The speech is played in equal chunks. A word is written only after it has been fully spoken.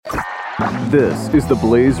This is the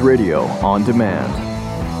Blaze Radio on demand.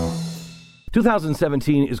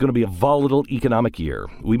 2017 is going to be a volatile economic year.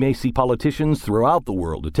 We may see politicians throughout the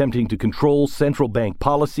world attempting to control central bank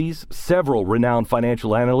policies. Several renowned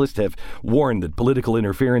financial analysts have warned that political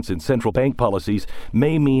interference in central bank policies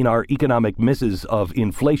may mean our economic misses of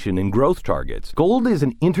inflation and growth targets. Gold is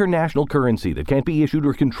an international currency that can't be issued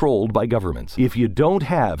or controlled by governments. If you don't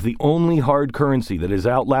have the only hard currency that has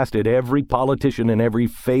outlasted every politician and every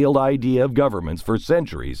failed idea of governments for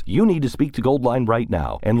centuries, you need to speak to Goldline right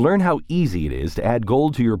now and learn how easy it is to add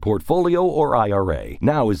gold to your portfolio or IRA.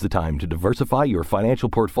 Now is the time to diversify your financial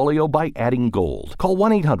portfolio by adding gold. Call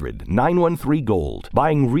 1-800-913-GOLD.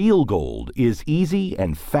 Buying real gold is easy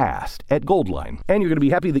and fast at Goldline. And you're going to be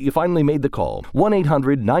happy that you finally made the call.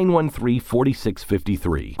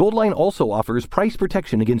 1-800-913-4653. Goldline also offers price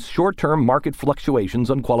protection against short-term market fluctuations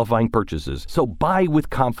on qualifying purchases. So buy with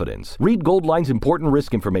confidence. Read Goldline's important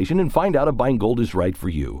risk information and find out if buying gold is right for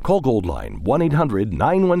you. Call Goldline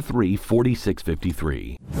 1-800-913-4653.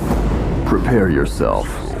 Prepare yourself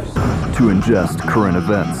to ingest current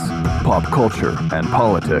events, pop culture, and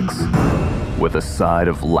politics with a side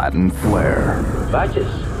of Latin flair. Vices?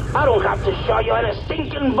 I don't have to show you any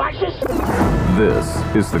stinking vices. This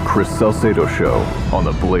is the Chris Salcedo Show on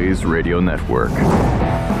the Blaze Radio Network.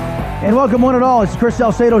 And welcome one and all. It's the Chris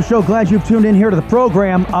Salcedo Show. Glad you've tuned in here to the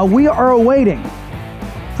program. We are awaiting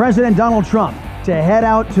President Donald Trump to head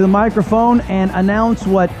out to the microphone and announce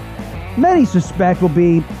what many suspect will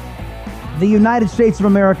be the United States of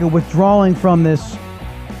America withdrawing from this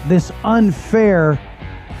unfair...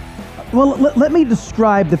 Well, let me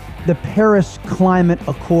describe the Paris Climate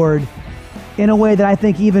Accord in a way that I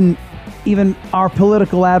think even our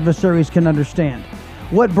political adversaries can understand.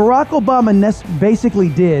 What Barack Obama basically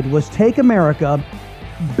did was take America,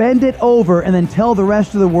 bend it over, and then tell the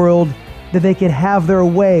rest of the world that they could have their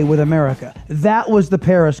way with America. That was the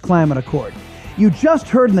Paris Climate Accord. You just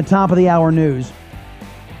heard in the top of the hour news,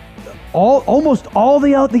 almost all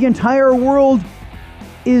the entire world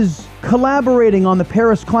is collaborating on the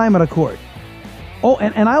Paris Climate Accord. Oh,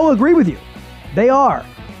 and I will agree with you. They are.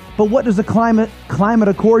 But what does the Climate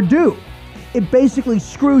Accord do? It basically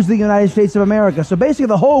screws the United States of America. So basically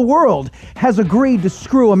the whole world has agreed to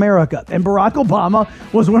screw America. And Barack Obama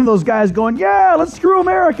was one of those guys going, yeah, let's screw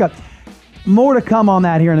America. More to come on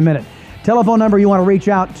that here in a minute. Telephone number you want to reach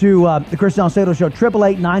out to the Chris Salcedo Show,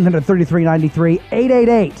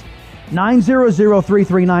 888-900-3393,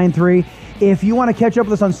 888-900-3393. If you want to catch up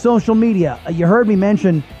with us on social media, you heard me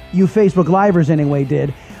mention, you Facebook Livers anyway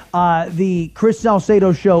did, the Chris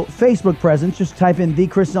Salcedo Show Facebook presence. Just type in The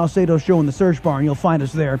Chris Salcedo Show in the search bar and you'll find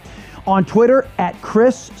us there. On Twitter, at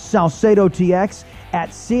Chris Salcedo TX, at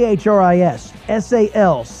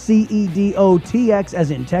ChrisSalcedoTX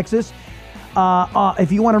as in Texas.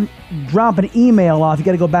 If you want to drop an email off, you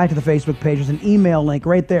got to go back to the Facebook page. There's an email link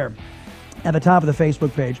right there at the top of the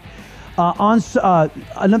Facebook page.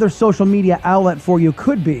 Another social media outlet for you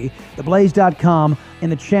could be theblaze.com in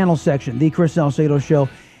the channel section, The Chris Salcedo Show.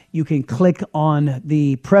 You can click on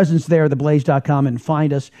the presence there, theblaze.com, and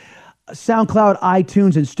find us. SoundCloud,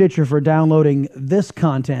 iTunes, and Stitcher for downloading this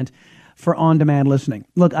content for on-demand listening.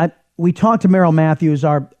 Look, we talked to Merrill Matthews,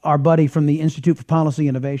 our buddy from the Institute for Policy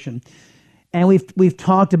Innovation, and we've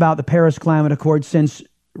talked about the Paris Climate Accord since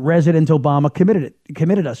President Obama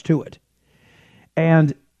committed us to it.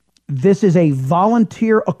 And this is a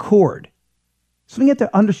volunteer accord. So you have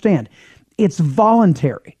to understand, it's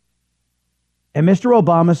voluntary. And Mr.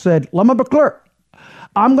 Obama said, let me be clear,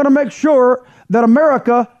 I'm going to make sure that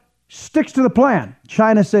America sticks to the plan.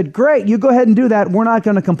 China said, great, you go ahead and do that. We're not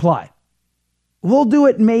going to comply. We'll do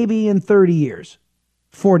it maybe in 30 years.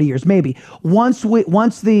 40 years, maybe. Once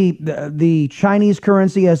the Chinese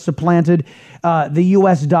currency has supplanted the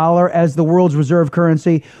U.S. dollar as the world's reserve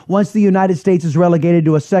currency, once the United States is relegated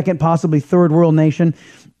to a second, possibly third world nation,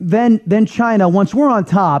 then China, once we're on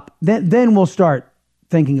top, then we'll start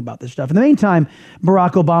thinking about this stuff. In the meantime,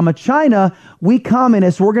 Barack Obama, China, we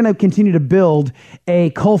communists, we're going to continue to build a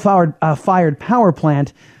coal-fired power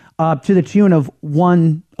plant to the tune of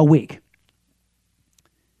one a week.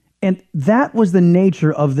 And that was the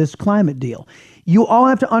nature of this climate deal. You all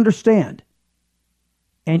have to understand.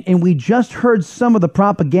 And we just heard some of the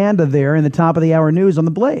propaganda there in the top of the hour news on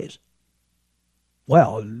the Blaze.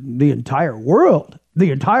 Well, the entire world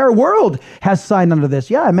has signed under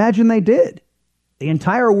this. Yeah, imagine they did. The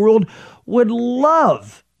entire world would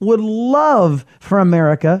love for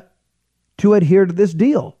America to adhere to this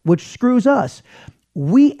deal, which screws us.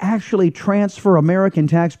 We actually transfer American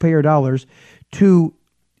taxpayer dollars to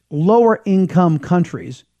lower income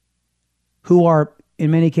countries who are,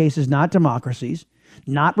 in many cases, not democracies,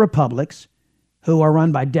 not republics, who are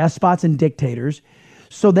run by despots and dictators,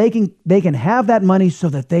 so they can have that money so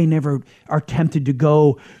that they never are tempted to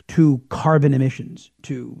go to carbon emissions.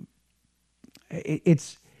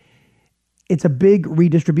 It's a big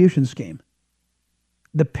redistribution scheme.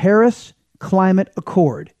 The Paris Climate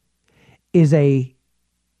Accord is a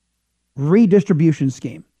redistribution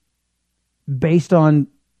scheme based on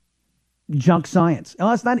junk science.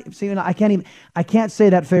 Oh, it's not. See, I can't say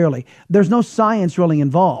that fairly. There's no science really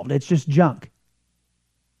involved. It's just junk.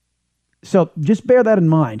 So just bear that in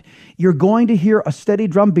mind. You're going to hear a steady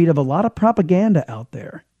drumbeat of a lot of propaganda out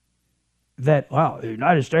there that, wow, the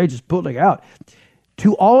United States is pulling out.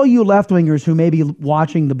 To all you left-wingers who may be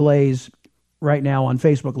watching The Blaze right now on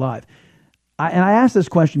Facebook Live, I asked this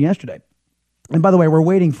question yesterday. And by the way, we're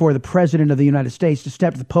waiting for the President of the United States to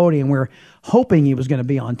step to the podium. We're hoping he was going to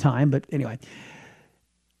be on time. But anyway,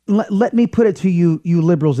 let me put it to you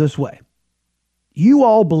liberals this way. You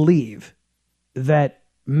all believe that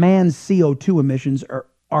man's CO2 emissions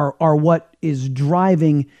are what is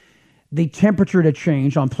driving the temperature to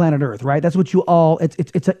change on planet Earth, right? That's what you all,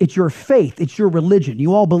 it's your faith, it's your religion.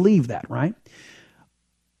 You all believe that, right?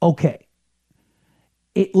 Okay.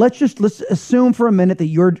 Let's assume for a minute that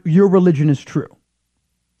your religion is true.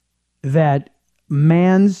 That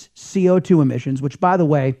man's CO2 emissions, which by the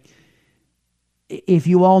way, if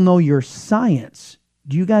you all know your science,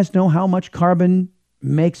 do you guys know how much carbon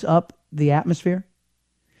makes up the atmosphere?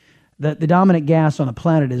 The dominant gas on the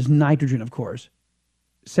planet is nitrogen, of course.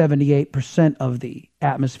 78% of the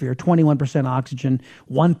atmosphere, 21% oxygen,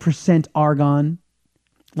 1% argon,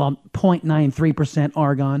 well, 0.93%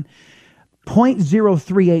 argon.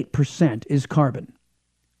 0.038% is carbon.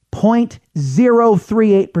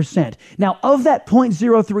 0.038%. Now, of that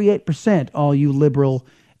 0.038%, all you liberal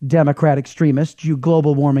Democrat extremists, you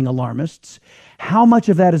global warming alarmists, how much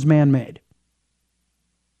of that is man-made?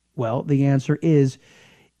 Well, the answer is,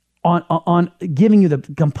 on giving you the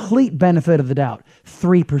complete benefit of the doubt,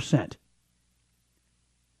 3%.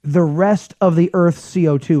 The rest of the Earth's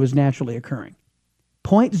CO2 is naturally occurring.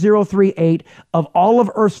 0.038 of all of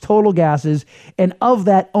Earth's total gases, and of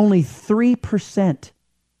that, only 3%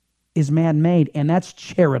 is man-made, and that's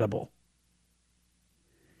charitable.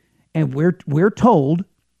 And we're told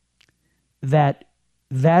that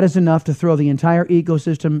is enough to throw the entire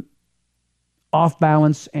ecosystem off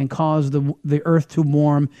balance and cause the Earth to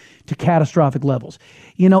warm to catastrophic levels.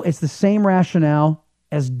 You know, it's the same rationale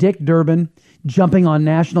as Dick Durbin jumping on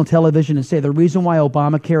national television and say the reason why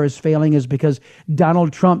Obamacare is failing is because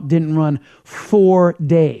Donald Trump didn't run 4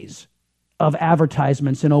 days of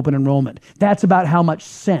advertisements in open enrollment. That's about how much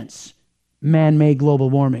sense man-made global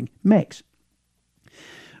warming makes.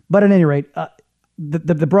 But at any rate,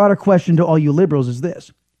 the broader question to all you liberals is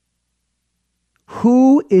this.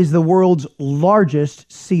 Who is the world's largest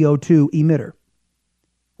CO2 emitter?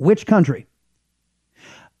 Which country?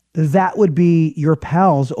 That would be your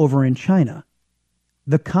pals over in China,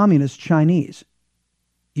 the communist Chinese,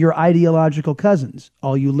 your ideological cousins,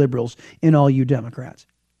 all you liberals and all you Democrats.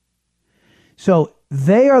 So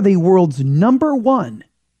they are the world's number one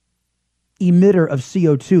emitter of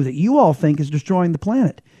CO2 that you all think is destroying the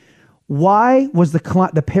planet. Why was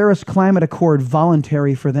the Paris Climate Accord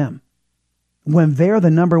voluntary for them when they're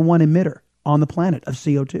the number one emitter on the planet of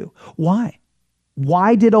CO2? Why?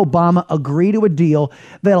 Why did Obama agree to a deal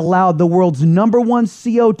that allowed the world's number one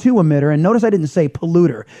CO2 emitter, and notice I didn't say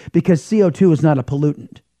polluter, because CO2 is not a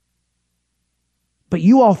pollutant, but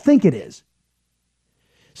you all think it is.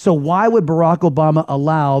 So why would Barack Obama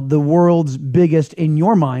allow the world's biggest, in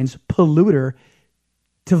your minds, polluter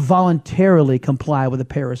to voluntarily comply with the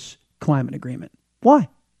Paris Climate Agreement? Why?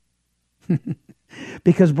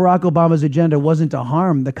 Because Barack Obama's agenda wasn't to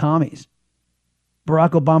harm the commies.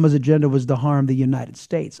 Barack Obama's agenda was to harm the United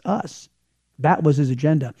States, us. That was his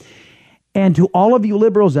agenda. And to all of you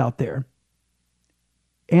liberals out there,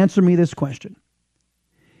 answer me this question.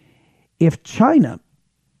 If China,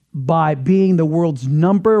 by being the world's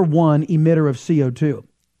number one emitter of CO2,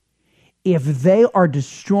 if they are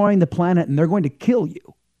destroying the planet and they're going to kill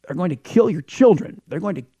you, they're going to kill your children, they're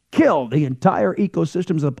going to kill the entire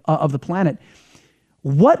ecosystems of the planet,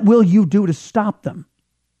 what will you do to stop them?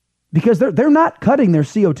 Because they're not cutting their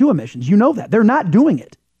CO2 emissions. You know that. They're not doing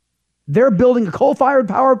it. They're building a coal-fired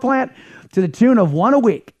power plant to the tune of 1 a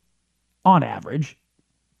week, on average.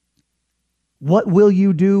 What will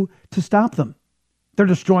you do to stop them? They're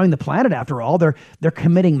destroying the planet, after all. They're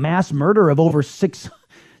committing mass murder of over 6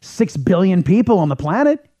 billion people on the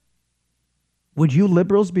planet. Would you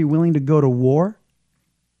liberals be willing to go to war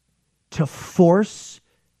to force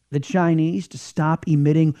the Chinese to stop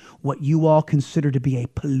emitting what you all consider to be a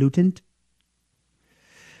pollutant?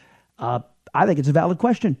 I think it's a valid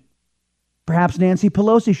question. Perhaps Nancy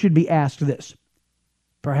Pelosi should be asked this.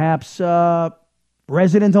 Perhaps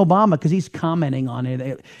President Obama, because he's commenting on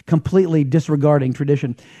it, completely disregarding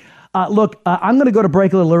tradition. Look, I'm going to go to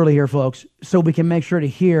break a little early here, folks, so we can make sure to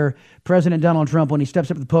hear President Donald Trump when he steps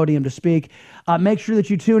up to the podium to speak. Make sure that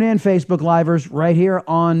you tune in, Facebook Livers, right here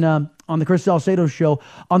on the Chris Salcedo Show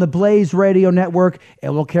on the Blaze Radio Network,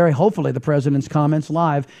 and we'll carry, hopefully, the president's comments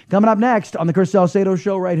live. Coming up next on the Chris Salcedo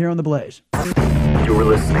Show right here on the Blaze. You're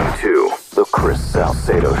listening to the Chris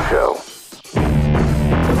Salcedo Show.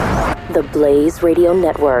 The Blaze Radio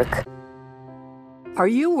Network. Are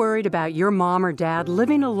you worried about your mom or dad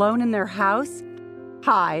living alone in their house?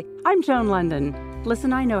 Hi, I'm Joan London.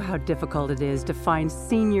 Listen, I know how difficult it is to find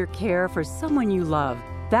senior care for someone you love.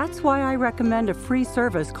 That's why I recommend a free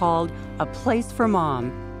service called A Place for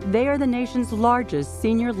Mom. They are the nation's largest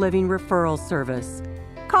senior living referral service.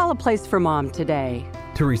 Call A Place for Mom today.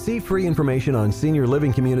 To receive free information on senior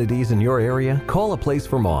living communities in your area, call A Place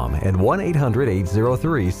for Mom at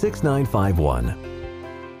 1-800-803-6951.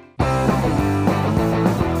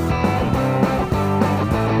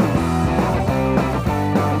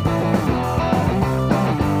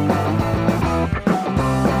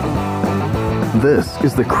 This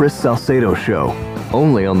is the Chris Salcedo Show,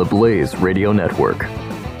 only on the Blaze Radio Network.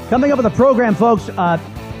 Coming up on the program, folks,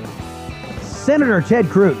 Senator Ted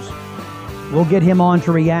Cruz. We'll get him on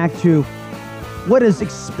to react to what is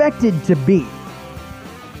expected to be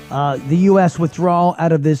the U.S. withdrawal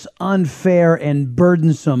out of this unfair and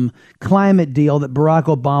burdensome climate deal that Barack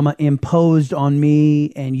Obama imposed on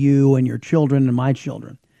me and you and your children and my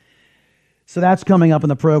children. So that's coming up in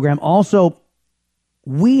the program. Also,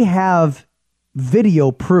 we have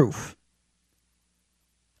video proof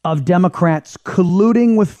of Democrats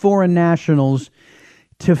colluding with foreign nationals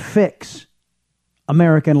to fix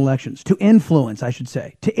American elections, to influence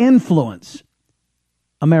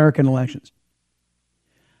American elections.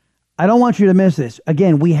 I don't want you to miss this.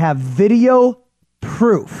 Again, we have video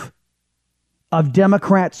proof of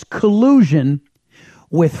Democrats' collusion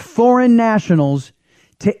with foreign nationals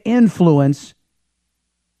to influence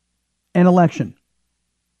an election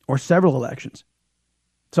or several elections.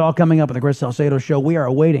 It's all coming up on the Chris Salcedo Show. We are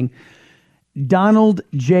awaiting Donald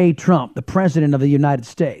J. Trump, the President of the United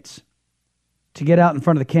States, to get out in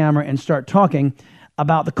front of the camera and start talking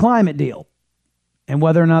about the climate deal and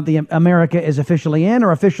whether or not America is officially in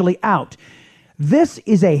or officially out. This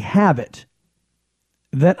is a habit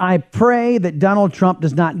that I pray that Donald Trump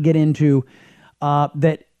does not get into,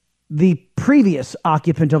 that the previous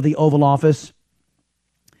occupant of the Oval Office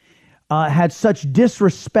had such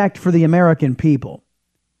disrespect for the American people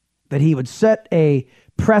that he would set a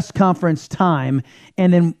press conference time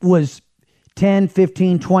and then was 10,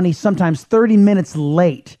 15, 20, sometimes 30 minutes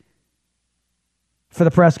late for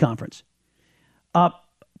the press conference.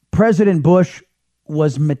 President Bush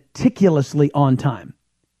was meticulously on time,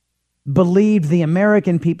 believed the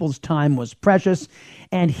American people's time was precious,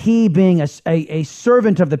 and he, being a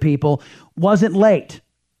servant of the people, wasn't late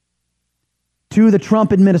to the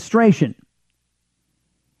Trump administration.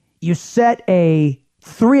 You set a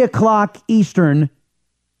 3 o'clock Eastern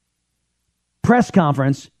press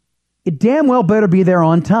conference, it damn well better be there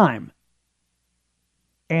on time.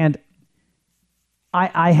 And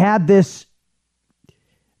I had this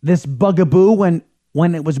bugaboo when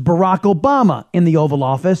it was Barack Obama in the Oval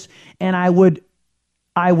Office, and I would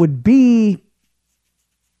be,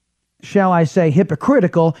 shall I say,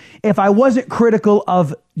 hypocritical if I wasn't critical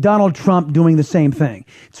of Donald Trump doing the same thing.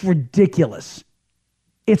 It's ridiculous.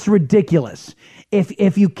 It's ridiculous.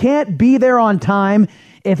 If you can't be there on time,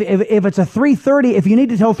 if it's a 3:30, if you need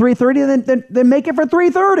to tell 3:30, then make it for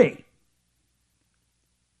 3:30.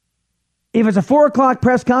 If it's a 4 o'clock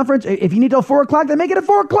press conference, if you need till 4 o'clock, then make it at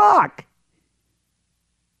 4 o'clock.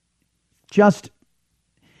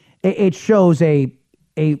 It shows a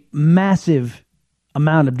massive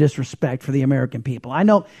amount of disrespect for the American people. I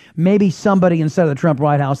know maybe somebody inside of the Trump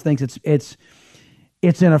White House thinks it's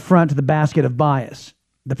an affront to the basket of bias,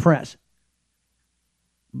 the press.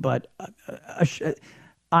 But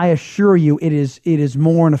I assure you, it is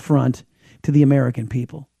more an affront to the American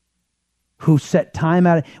people who set time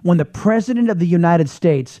out. When the President of the United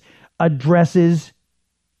States addresses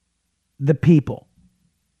the people,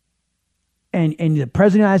 and the President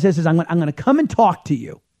of the United States says, I'm going to come and talk to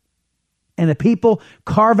you, and the people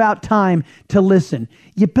carve out time to listen,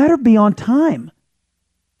 you better be on time.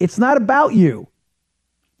 It's not about you.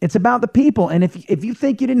 It's about the people. And if you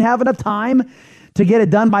think you didn't have enough time to get it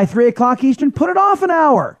done by 3 o'clock Eastern, put it off an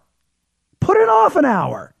hour. Put it off an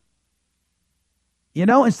hour. You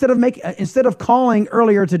know, instead of calling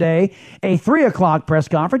earlier today a 3 o'clock press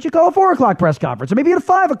conference, you call a 4 o'clock press conference, or maybe a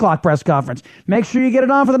 5 o'clock press conference. Make sure you get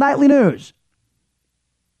it on for the nightly news.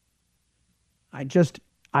 I just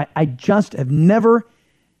have never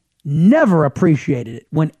appreciated it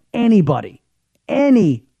when anybody,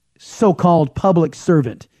 any so-called public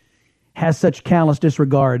servant, has such callous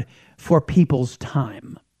disregard for people's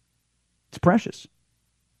time. It's precious.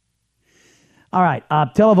 All right.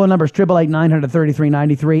 Telephone number is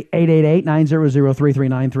 888-900-3393,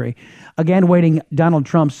 888-900-3393. Again, waiting Donald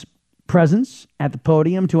Trump's presence at the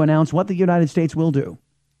podium to announce what the United States will do,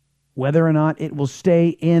 whether or not it will stay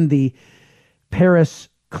in the Paris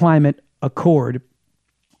Climate Accord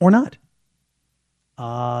or not.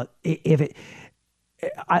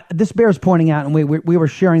 This bears pointing out, and we were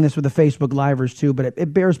sharing this with the Facebook Livers too, but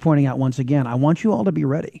it bears pointing out once again, I want you all to be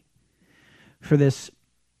ready for this.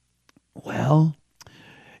 Well,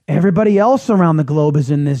 everybody else around the globe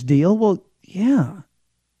is in this deal. Well, yeah,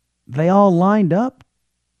 they all lined up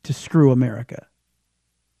to screw America.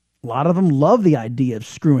 A lot of them love the idea of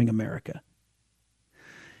screwing America.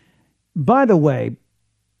 By the way,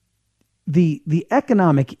 the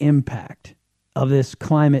economic impact of this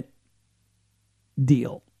climate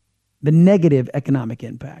deal, the negative economic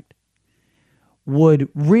impact, would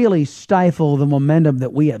really stifle the momentum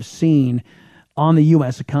that we have seen on the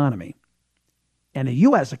U.S. economy. And the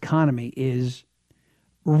U.S. economy is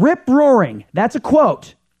rip-roaring. That's a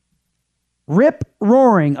quote.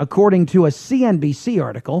 Rip-roaring, according to a CNBC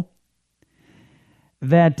article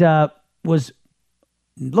that was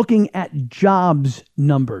looking at jobs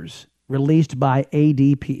numbers released by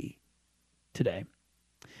ADP today.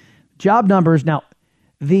 Job numbers. Now,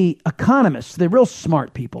 the economists, the real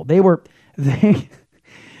smart people, they were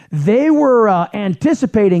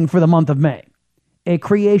anticipating for the month of May a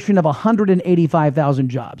creation of 185,000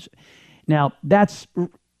 jobs. Now, that's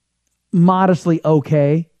modestly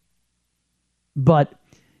okay, but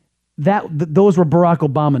those were Barack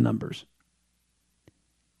Obama numbers.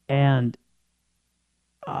 And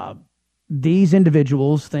these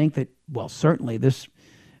individuals think that, well, certainly this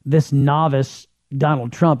novice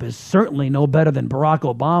Donald Trump is certainly no better than Barack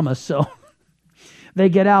Obama. So they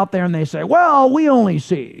get out there and they say, well, we only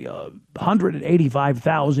see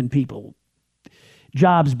 185,000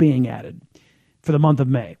 jobs being added for the month of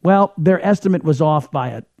May. Well, their estimate was off by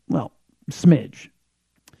a smidge.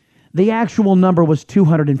 The actual number was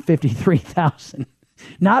 253,000.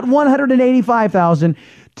 Not 185,000,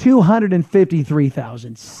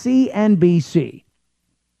 253,000. CNBC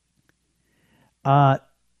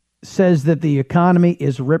says that the economy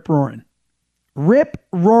is rip-roaring.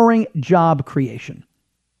 Rip-roaring job creation.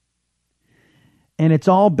 And it's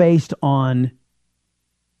all based on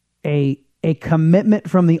a commitment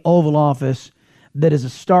from the Oval Office that is a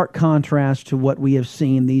stark contrast to what we have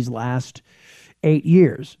seen these last 8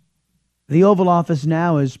 years. The Oval Office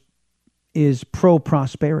now is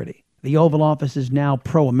pro-prosperity. The Oval Office is now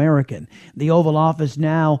pro-American. The Oval Office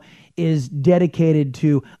now is dedicated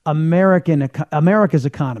to America's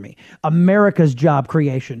economy, America's job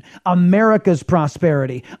creation, America's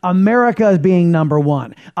prosperity, America being number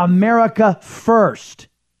one, America first.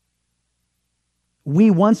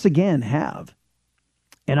 We once again have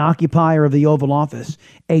an occupier of the Oval Office,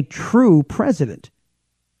 a true president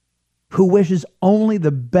who wishes only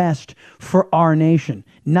the best for our nation,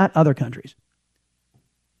 not other countries.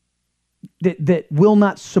 That will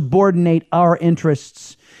not subordinate our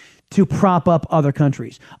interests to prop up other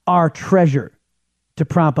countries, our treasure to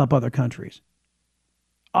prop up other countries,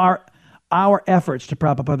 our efforts to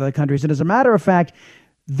prop up other countries. And as a matter of fact,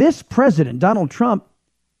 this president, Donald Trump,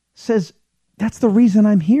 says, that's the reason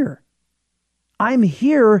I'm here. I'm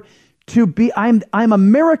here to be, I'm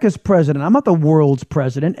America's president. I'm not the world's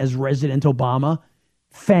president, as President Obama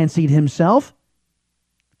fancied himself.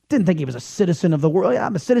 Didn't think he was a citizen of the world.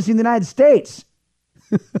 I'm a citizen of the United States.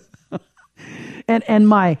 and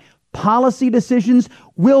my policy decisions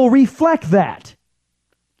will reflect that.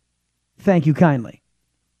 Thank you kindly.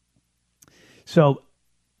 So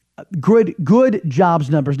good jobs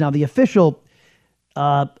numbers. Now, the official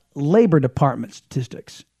Labor Department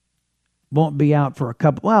statistics won't be out for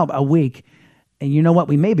a week. And you know what?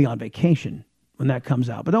 We may be on vacation when that comes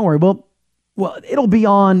out. But don't worry. Well, it'll be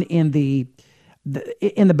on in the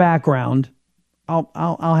background.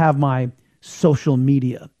 I'll have my social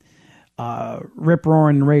media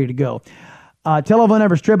rip-roaring and ready to go. Telephone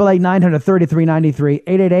number is 888-900-3393,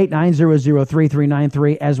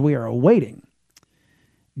 888-900-3393, as we are awaiting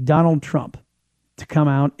Donald Trump to come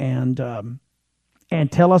out and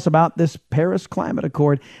tell us about this Paris Climate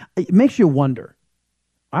Accord. It makes you wonder,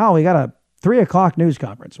 wow, we got 3 o'clock news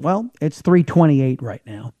conference. Well, it's 3:28 right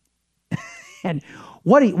now. And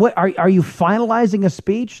what are you finalizing a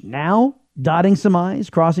speech now? Dotting some I's,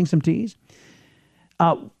 crossing some T's?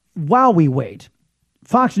 While we wait,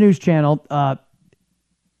 Fox News Channel, I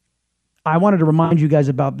wanted to remind you guys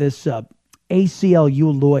about this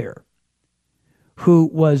ACLU lawyer who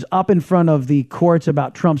was up in front of the courts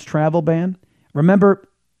about Trump's travel ban. Remember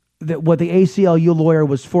what the ACLU lawyer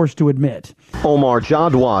was forced to admit. Omar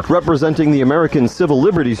Jadwat, representing the American Civil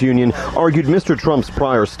Liberties Union, argued Mr. Trump's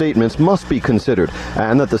prior statements must be considered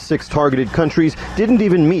and that the 6 targeted countries didn't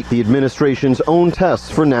even meet the administration's own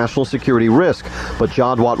tests for national security risk. But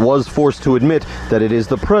Jadwat was forced to admit that it is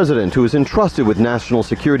the president who is entrusted with national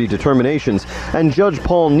security determinations, and Judge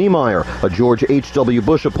Paul Niemeyer, a George H.W.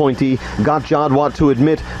 Bush appointee, got Jadwat to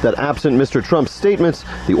admit that absent Mr. Trump's statements,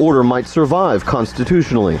 the order might survive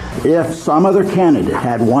constitutionally. If some other candidate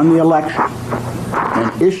had won the election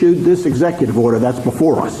and issued this executive order that's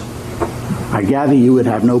before us, I gather you would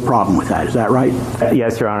have no problem with that. Is that right?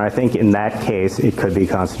 Yes, Your Honor. I think in that case, it could be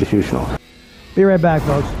constitutional. Be right back,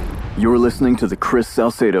 folks. You're listening to The Chris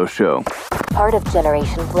Salcedo Show. Part of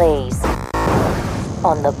Generation Blaze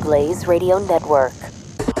on the Blaze Radio Network.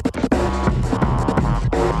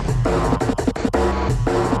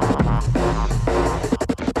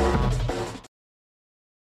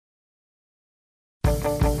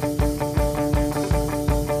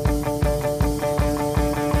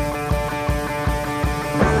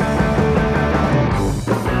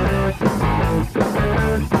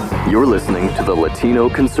 You're listening to the Latino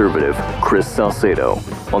conservative Chris Salcedo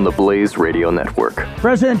on the Blaze Radio Network.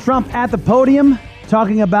 President Trump at the podium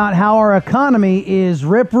talking about how our economy is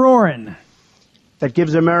rip-roaring. That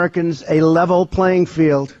gives Americans a level playing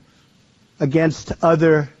field against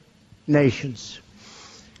other nations.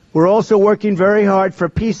 We're also working very hard for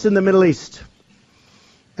peace in the Middle East,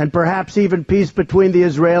 and perhaps even peace between the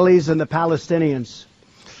Israelis and the Palestinians.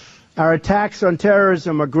 Our attacks on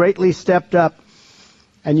terrorism are greatly stepped up,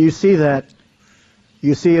 and you see that.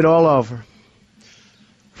 You see it all over.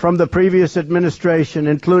 From the previous administration,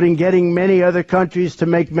 including getting many other countries to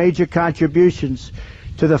make major contributions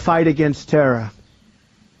to the fight against terror.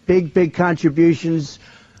 Big contributions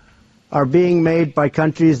are being made by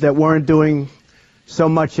countries that weren't doing so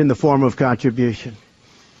much in the form of contribution.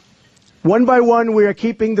 One by one, we are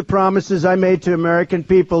keeping the promises I made to American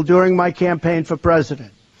people during my campaign for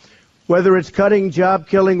president. Whether it's cutting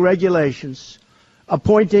job-killing regulations,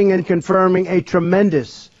 appointing and confirming a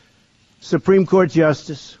tremendous Supreme Court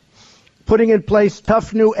justice, putting in place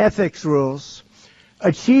tough new ethics rules,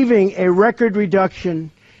 achieving a record reduction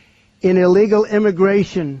in illegal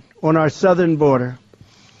immigration on our southern border,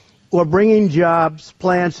 or bringing jobs,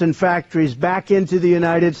 plants, and factories back into the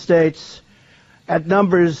United States at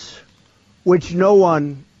numbers which no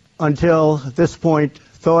one until this point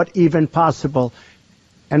thought even possible.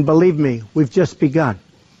 And believe me, we've just begun.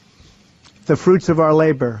 The fruits of our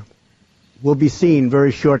labor will be seen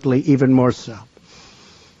very shortly, even more so.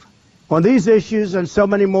 On these issues and so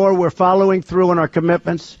many more, we're following through on our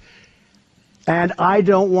commitments, and I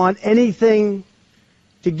don't want anything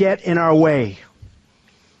to get in our way.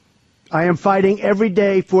 I am fighting every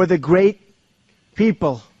day for the great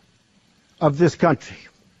people of this country.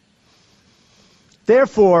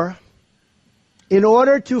 Therefore, in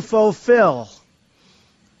order to fulfill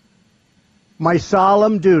my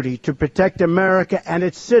solemn duty to protect America and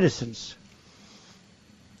its citizens,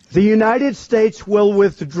 the United States will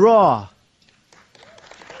withdraw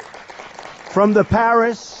from the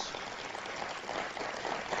Paris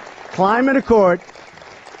Climate Accord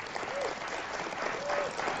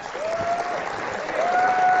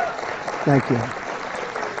Thank you.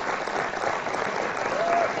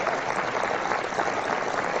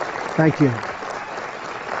 Thank you.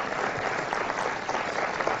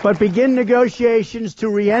 But begin negotiations to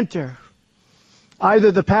re-enter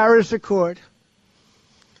either the Paris Accord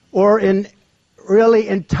or in really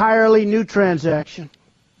entirely new transaction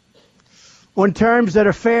on terms that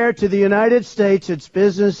are fair to the United States, its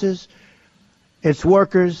businesses, its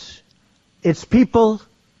workers, its people,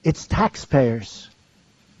 its taxpayers.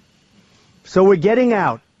 So we're getting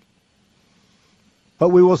out, but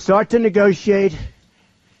we will start to negotiate,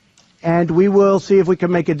 and we will see if we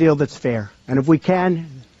can make a deal that's fair. And if we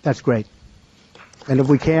can, that's great. And if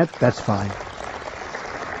we can't, that's fine.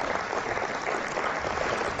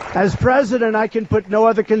 As president, I can put no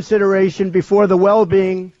other consideration before the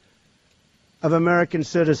well-being of American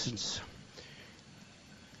citizens.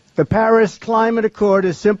 The Paris Climate Accord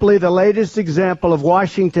is simply the latest example of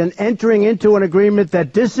Washington entering into an agreement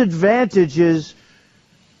that disadvantages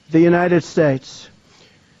the United States.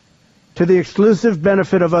 to the exclusive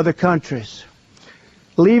benefit of other countries,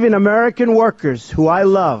 leaving American workers, who I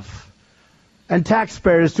love, and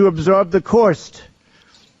taxpayers to absorb the cost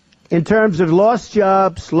in terms of lost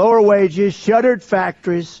jobs, lower wages, shuttered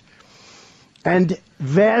factories, and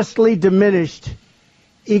vastly diminished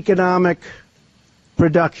economic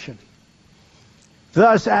production.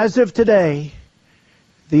 Thus, as of today,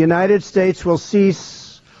 the United States will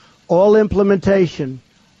cease all implementation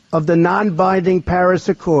of the non-binding Paris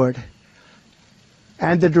Accord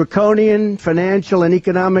and the draconian financial and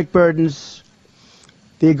economic burdens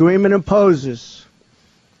the agreement imposes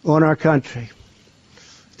on our country.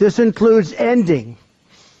 This includes ending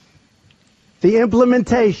the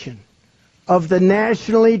implementation of the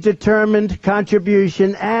nationally determined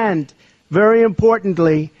contribution and, very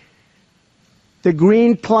importantly, the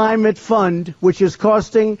Green Climate Fund, which is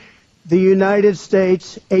costing the United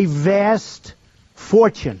States a vast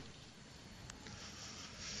fortune.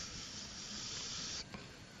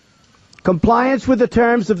 Compliance with the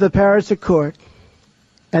terms of the Paris Accord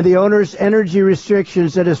and the onerous energy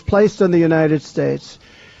restrictions that is placed on the United States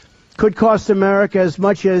could cost America as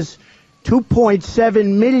much as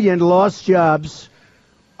 2.7 million lost jobs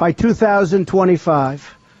by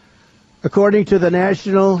 2025, according to the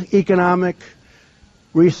National Economic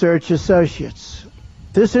Research Associates.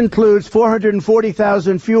 This includes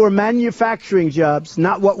 440,000 fewer manufacturing jobs,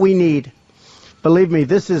 not what we need. Believe me,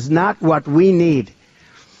 this is not what we need.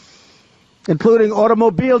 Including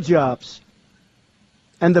automobile jobs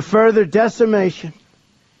and the further decimation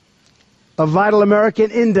of vital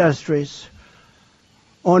American industries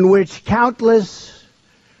on which countless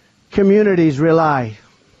communities rely.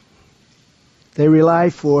 They rely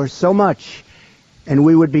for so much, and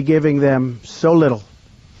we would be giving them so little.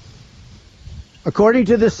 According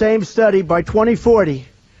to the same study, by 2040,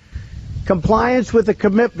 compliance with the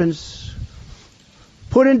commitments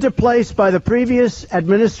put into place by the previous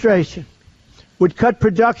administration would cut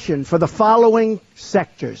production for the following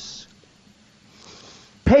sectors.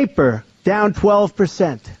 Paper, down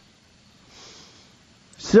 12%.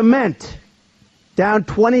 Cement, down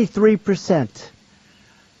 23%.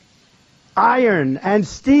 Iron and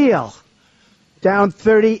steel, down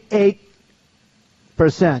 38%.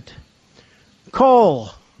 Coal,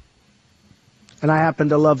 and I happen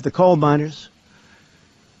to love the coal miners,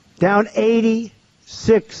 down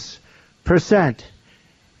 86%.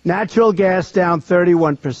 Natural gas down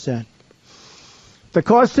 31%. The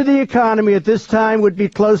cost of the economy at this time would be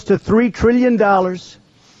close to $3 trillion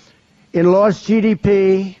in lost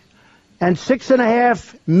GDP and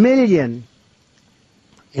 6.5 million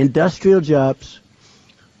industrial jobs,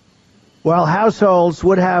 while households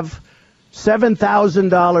would have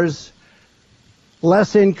 $7,000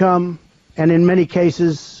 less income, and in many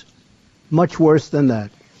cases, much worse than that.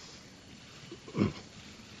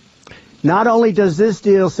 Not only does this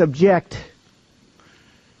deal subject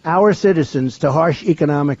our citizens to harsh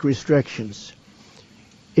economic restrictions,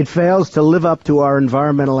 it fails to live up to our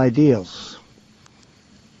environmental ideals.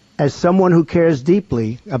 As someone who cares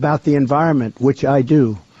deeply about the environment, which I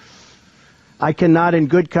do, I cannot in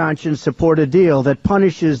good conscience support a deal that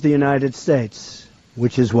punishes the United States,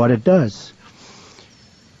 which is what it does.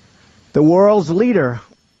 The world's leader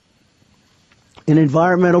in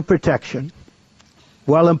environmental protection,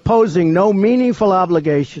 while imposing no meaningful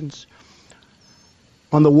obligations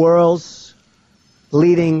on the world's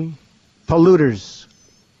leading polluters.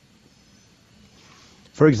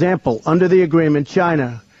 For example, under the agreement,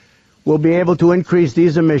 China will be able to increase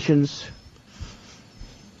these emissions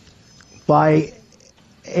by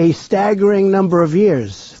a staggering number of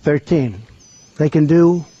years, 13. They can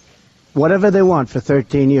do whatever they want for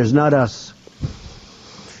 13 years, not us.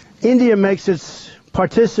 India makes its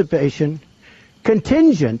participation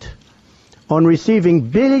contingent on receiving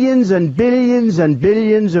billions and billions and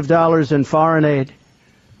billions of dollars in foreign aid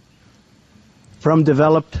from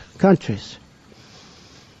developed countries.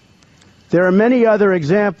 There are many other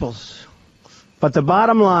examples, but the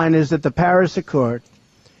bottom line is that the Paris Accord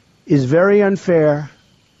is very unfair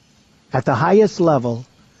at the highest level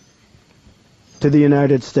to the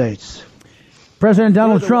United States. President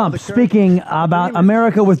Donald Trump speaking about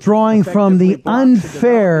America withdrawing from the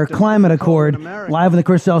unfair climate accord live on the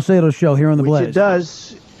Chris Salcedo Show here on The Blaze. Which it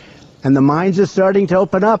does, and the minds are starting to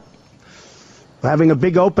open up. We're having a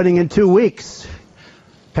big opening in 2 weeks.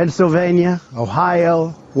 Pennsylvania,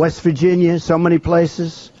 Ohio, West Virginia, so many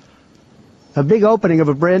places. A big opening of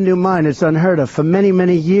a brand new mine. It's unheard of. For many,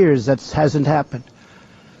 many years, that hasn't happened.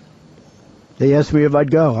 They asked me if I'd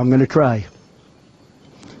go. I'm going to try.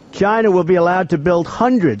 China will be allowed to build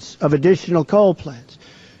hundreds of additional coal plants.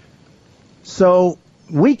 So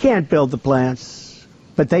we can't build the plants,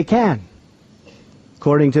 but but they can,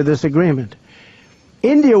 according to this agreement.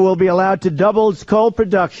 India will be allowed to double its coal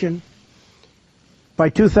production by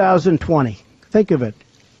 2020. Think of it.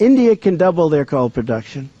 India can double their coal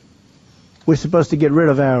production. We're supposed to get rid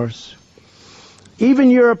of ours.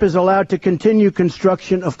 Even Europe is allowed to continue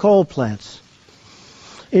construction of coal plants.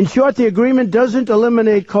 In short, the agreement doesn't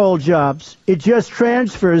eliminate coal jobs. It just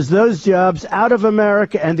transfers those jobs out of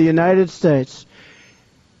America and the United States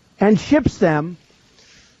and ships them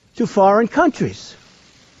to foreign countries.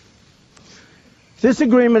 This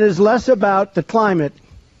agreement is less about the climate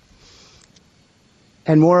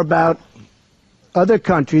and more about other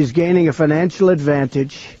countries gaining a financial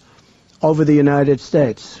advantage over the United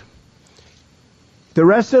States. The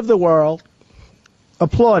rest of the world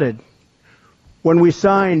applauded when we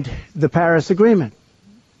signed the Paris Agreement.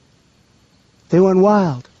 They went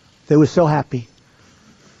wild. They were so happy.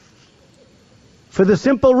 For the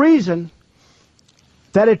simple reason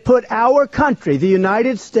that it put our country, the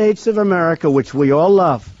United States of America, which we all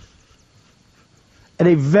love, at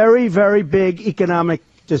a very, very big economic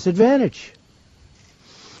disadvantage.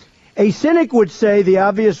 A cynic would say the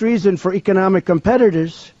obvious reason for economic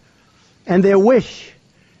competitors and their wish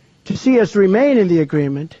to see us remain in the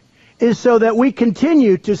agreement is so that we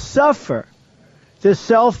continue to suffer this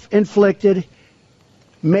self-inflicted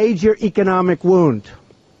major economic wound.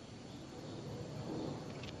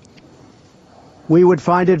 We would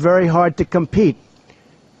find it very hard to compete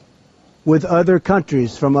with other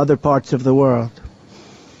countries from other parts of the world.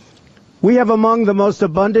 We have among the most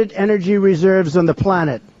abundant energy reserves on the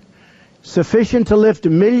planet, sufficient to lift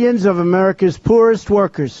millions of America's poorest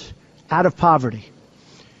workers out of poverty.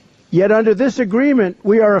 Yet under this agreement,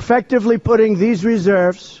 we are effectively putting these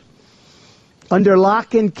reserves under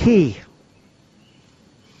lock and key,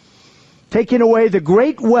 taking away the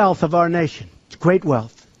great wealth of our nation. It's great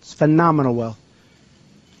wealth. It's phenomenal wealth.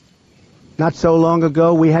 Not so long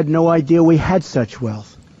ago, we had no idea we had such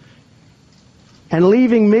wealth. And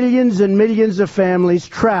leaving millions and millions of families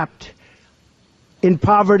trapped in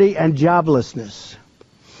poverty and joblessness.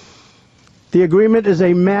 The agreement is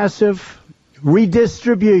a massive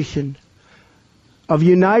redistribution of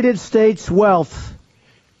United States wealth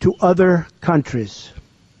to other countries.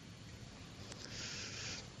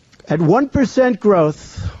 At 1%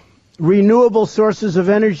 growth, renewable sources of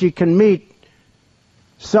energy can meet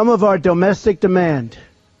some of our domestic demand.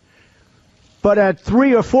 But at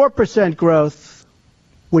 3 or 4% growth,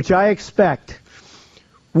 which I expect,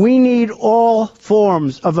 we need all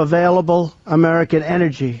forms of available American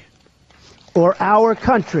energy, or our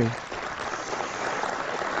country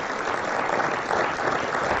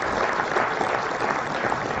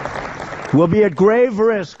will be at grave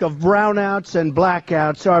risk of brownouts and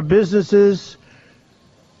blackouts. Our businesses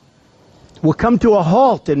will come to a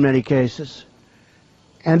halt in many cases,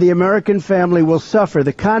 and the American family will suffer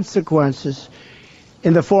the consequences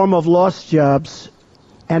in the form of lost jobs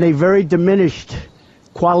and a very diminished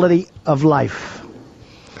quality of life.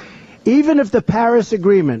 Even if the Paris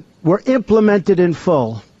Agreement were implemented in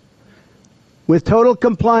full, with total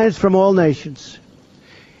compliance from all nations,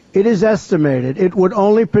 it is estimated it would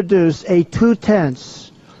only produce a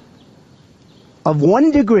 0.2 of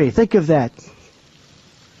 1 degree. Think of that.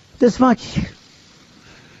 This much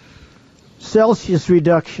Celsius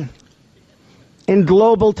reduction in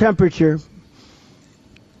global temperature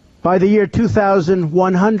by the year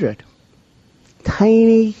 2100.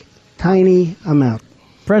 Tiny, tiny amount.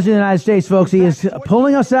 President of the United States, folks, he is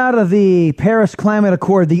pulling us out of the Paris Climate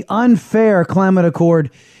Accord, the unfair climate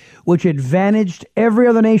accord, which advantaged every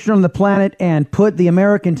other nation on the planet and put the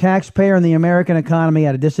American taxpayer and the American economy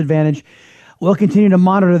at a disadvantage. We'll continue to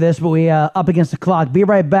monitor this, but we up against the clock. Be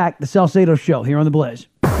right back. The Salcedo Show here on The Blaze.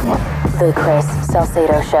 The Chris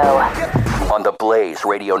Salcedo Show. On the Blaze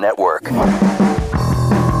Radio Network.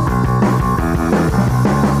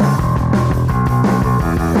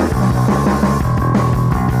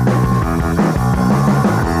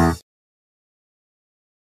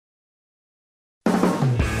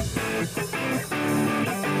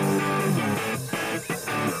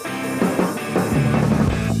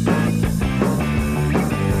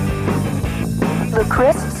 The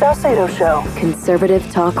Chris Salcedo Show. Conservative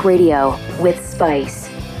talk radio with spice.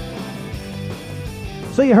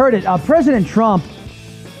 So you heard it. President Trump,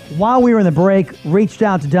 while we were in the break, reached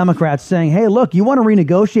out to Democrats saying, hey, look, you want to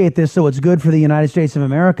renegotiate this so it's good for the United States of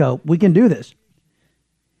America, we can do this.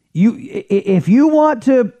 If you want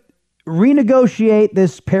to renegotiate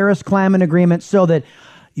this Paris Climate Agreement so that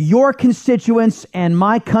your constituents and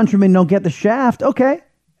my countrymen don't get the shaft, okay,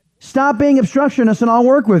 stop being obstructionists and I'll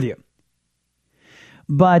work with you.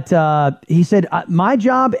 But he said, my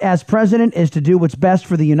job as president is to do what's best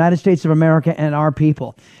for the United States of America and our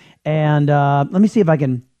people. And let me see if I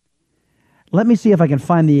can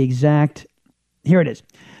find the exact. Here it is.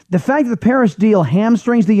 The fact that the Paris deal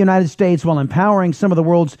hamstrings the United States while empowering some of the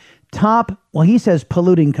world's top, well, he says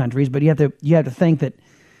polluting countries, but you have to think that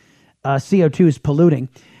CO2 is polluting.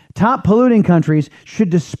 Top polluting countries should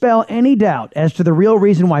dispel any doubt as to the real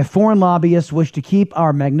reason why foreign lobbyists wish to keep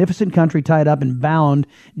our magnificent country tied up and bound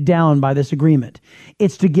down by this agreement.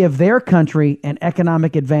 It's to give their country an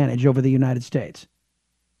economic advantage over the United States.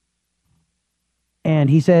 And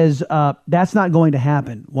he says, that's not going to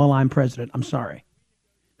happen while I'm president. I'm sorry.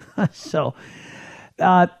 So,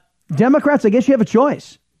 Democrats, I guess you have a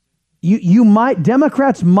choice.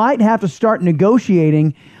 Democrats might have to start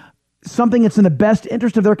negotiating something that's in the best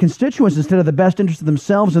interest of their constituents instead of the best interest of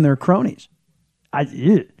themselves and their cronies.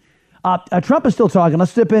 Trump is still talking.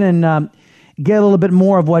 Let's step in and get a little bit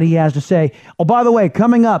more of what he has to say. Oh, by the way,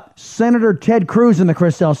 coming up, Senator Ted Cruz in the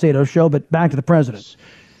Chris Salcedo Show, but back to the president.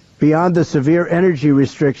 Beyond the severe energy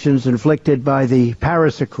restrictions inflicted by the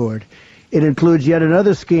Paris Accord, it includes yet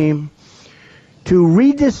another scheme to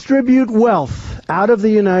redistribute wealth out of the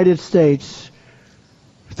United States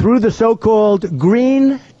through the so-called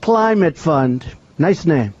Green Climate Fund, nice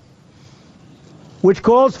name, which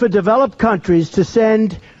calls for developed countries to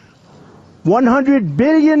send $100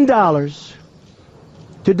 billion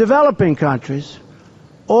to developing countries,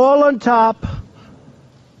 all on top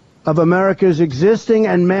of America's existing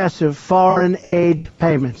and massive foreign aid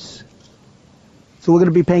payments. So we're going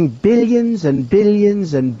to be paying billions and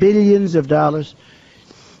billions and billions of dollars,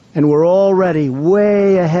 and we're already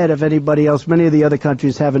way ahead of anybody else. Many of the other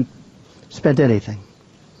countries haven't spent anything.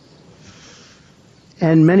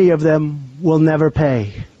 And many of them will never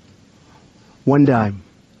pay one dime.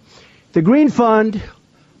 The Green Fund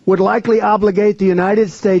would likely obligate the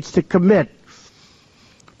United States to commit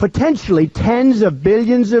potentially tens of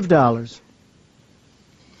billions of dollars,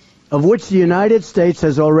 of which the United States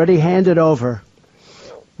has already handed over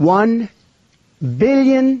 $1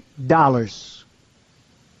 billion.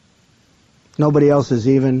 Nobody else is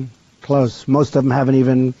even close. Most of them haven't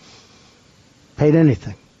even paid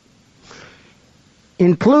anything,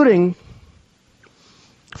 including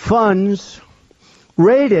funds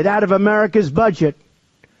raided out of America's budget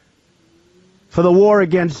for the war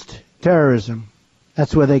against terrorism.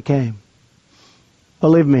 That's where they came.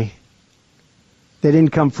 Believe me, they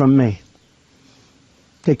didn't come from me.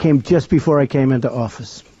 They came just before I came into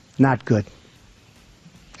office. Not good.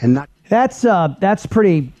 And not. That's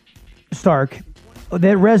pretty stark.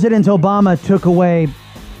 That President Obama took away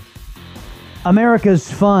America's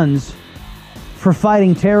funds for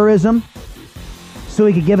fighting terrorism so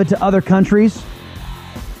he could give it to other countries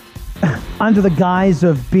under the guise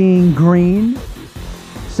of being green.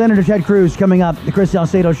 Senator Ted Cruz coming up, the Chris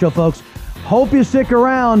Salcedo Show, folks. Hope you stick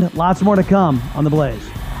around. Lots more to come on The Blaze.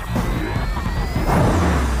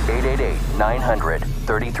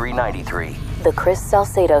 888-900-3393. The Chris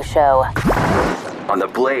Salcedo Show. On the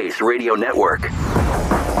Blaze Radio Network.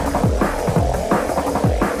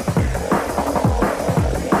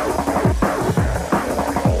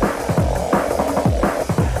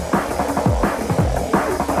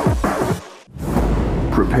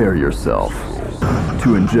 Prepare yourself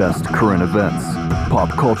to ingest current events, pop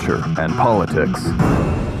culture, and politics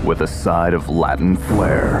with a side of Latin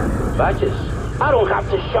flair. Badges? I don't have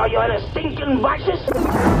to show you any stinking badges.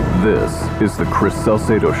 This is the Chris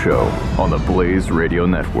Salcedo Show on the Blaze Radio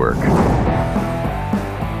Network.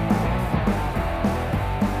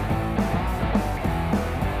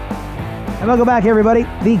 And welcome back, everybody.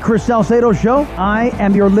 The Chris Salcedo Show. I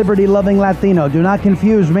am your liberty-loving Latino. Do not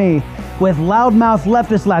confuse me with loudmouth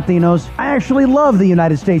leftist Latinos. I actually love the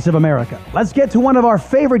United States of America. Let's get to one of our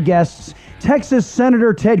favorite guests, Texas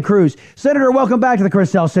Senator Ted Cruz. Senator, welcome back to the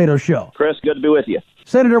Chris Salcedo Show. Chris, good to be with you.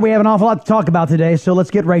 Senator, we have an awful lot to talk about today, so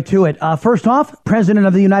let's get right to it. First off, President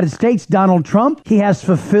of the United States, Donald Trump, he has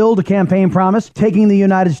fulfilled a campaign promise, taking the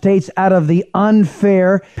United States out of the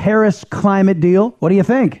unfair Paris climate deal. What do you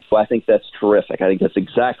think? Well, I think that's terrific. I think that's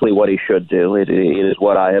exactly what he should do. It is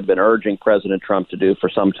what I have been urging President Trump to do for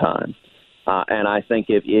some time. And I think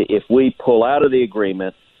if we pull out of the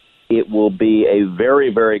agreement, it will be a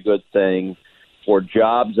very, very good thing for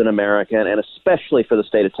jobs in America and especially for the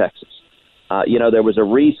state of Texas. There was a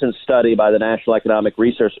recent study by the National Economic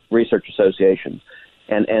Research Association,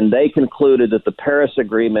 and they concluded that the Paris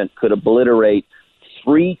Agreement could obliterate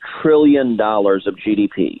 $3 trillion of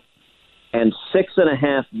GDP and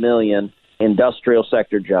 6.5 million industrial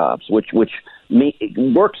sector jobs, which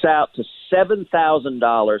works out to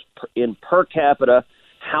 $7,000 in per capita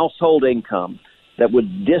household income that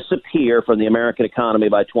would disappear from the American economy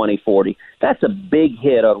by 2040. That's a big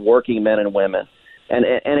hit on working men and women. And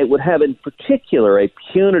it would have in particular a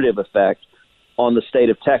punitive effect on the state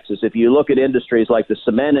of Texas. If you look at industries like the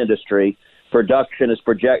cement industry, production is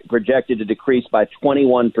projected to decrease by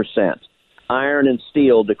 21%. Iron and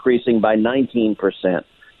steel decreasing by 19%.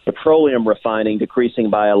 Petroleum refining decreasing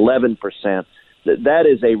by 11%. That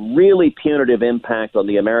is a really punitive impact on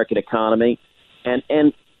the American economy,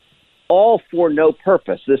 and all for no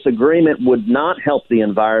purpose. This agreement would not help the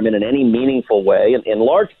environment in any meaningful way, in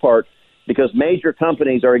large part because major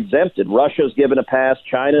companies are exempted. Russia's given a pass,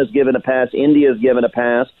 China's given a pass, India's given a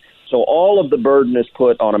pass. So all of the burden is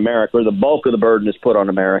put on America, or the bulk of the burden is put on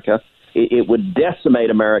America. It would decimate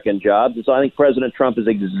American jobs. And so I think President Trump is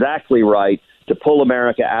exactly right to pull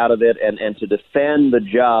America out of it and to defend the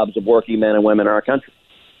jobs of working men and women in our country.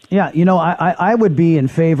 Yeah, I would be in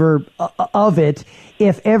favor of it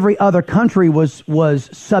if every other country was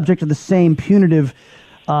subject to the same punitive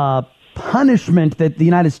punishment that the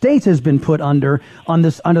United States has been put under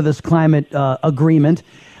this climate agreement.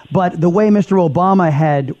 But the way Mr. Obama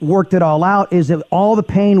had worked it all out is that all the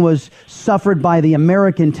pain was suffered by the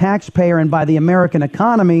American taxpayer and by the American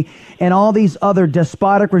economy, and all these other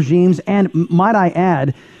despotic regimes, and might I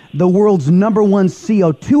add, the world's number one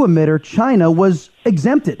CO2 emitter, China, was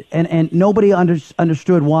exempted. And nobody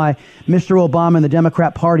understood why Mr. Obama and the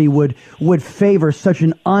Democrat Party would favor such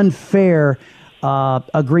an unfair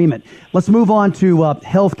agreement. Let's move on to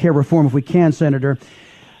health care reform, if we can, Senator.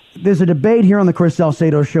 There's a debate here on the Chris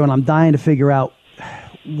Salcedo Show, and I'm dying to figure out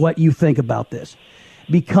what you think about this,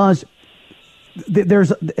 because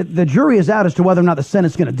the jury is out as to whether or not the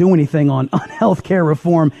Senate's going to do anything on health care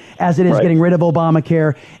reform, as it is getting rid of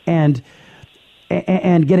Obamacare and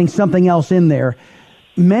getting something else in there.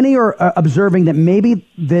 Many are observing that maybe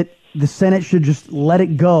that the Senate should just let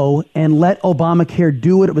it go and let Obamacare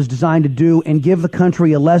do what it was designed to do and give the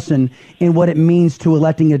country a lesson in what it means to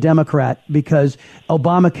electing a Democrat, because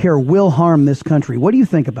Obamacare will harm this country. What do you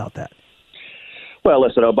think about that? Well,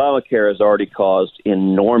 listen, Obamacare has already caused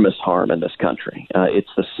enormous harm in this country.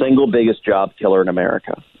 It's the single biggest job killer in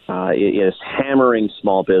America. It is hammering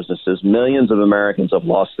small businesses. Millions of Americans have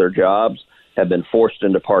lost their jobs, have been forced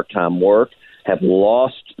into part-time work, have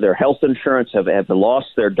lost their health insurance, have lost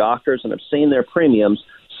their doctors, and have seen their premiums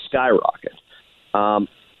skyrocket.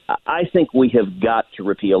 I think we have got to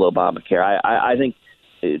repeal Obamacare. I think,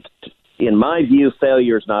 in my view,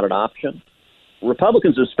 failure is not an option.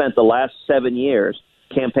 Republicans have spent the last 7 years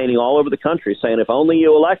campaigning all over the country saying, if only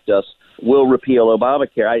you elect us, we'll repeal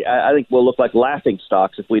Obamacare. I think we'll look like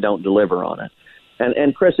laughingstocks if we don't deliver on it.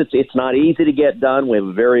 And Chris, it's not easy to get done. We have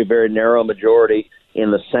a very, very narrow majority in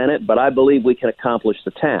the Senate, but I believe we can accomplish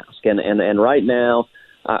the task. And right now,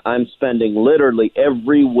 I'm spending literally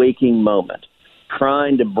every waking moment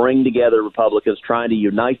trying to bring together Republicans, trying to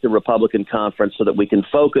unite the Republican conference so that we can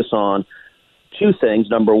focus on two things.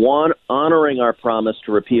 Number one, honoring our promise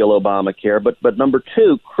to repeal Obamacare, but number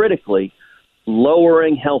two, critically,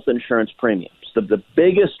 lowering health insurance premiums. The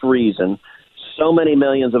biggest reason so many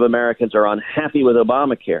millions of Americans are unhappy with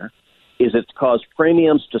Obamacare is it's caused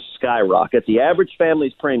premiums to skyrocket. The average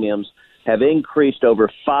family's premiums have increased over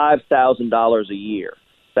 $5,000 a year.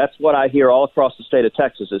 That's what I hear all across the state of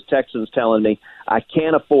Texas, is Texans telling me, I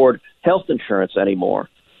can't afford health insurance anymore.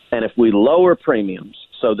 And if we lower premiums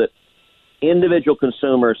so that individual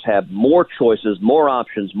consumers have more choices, more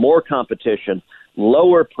options, more competition,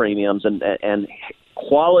 lower premiums, and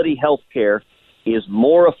quality health care is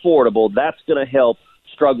more affordable, that's going to help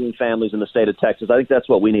struggling families in the state of Texas. I think that's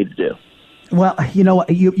what we need to do. Well, you know,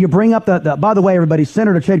 you bring up the by the way, everybody,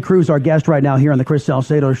 Senator Ted Cruz, our guest right now here on the Chris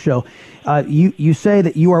Salcedo Show. You say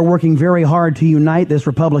that you are working very hard to unite this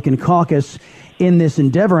Republican caucus in this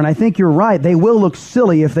endeavor, and I think you're right. They will look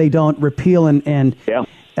silly if they don't repeal and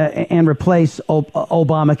replace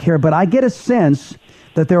Obamacare. But I get a sense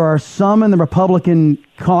that there are some in the Republican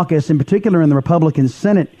caucus, in particular in the Republican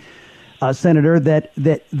Senate, Senator,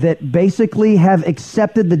 that basically have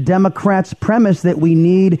accepted the Democrats' premise that we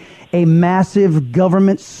need a massive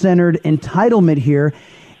government-centered entitlement here.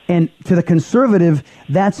 And to the conservative,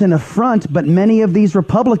 that's an affront, but many of these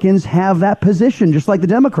Republicans have that position, just like the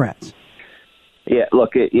Democrats. Yeah,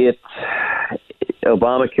 look,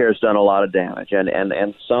 Obamacare has done a lot of damage,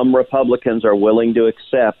 and some Republicans are willing to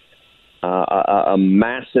accept a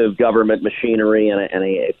massive government machinery and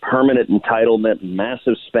a permanent entitlement,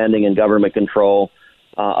 massive spending and government control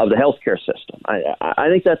of the healthcare system. I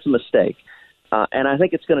think that's a mistake, and I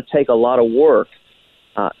think it's going to take a lot of work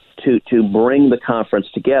to bring the conference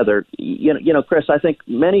together. You know, Chris, I think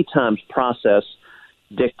many times process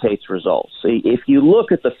dictates results. If you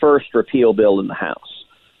look at the first repeal bill in the House,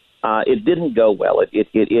 it didn't go well.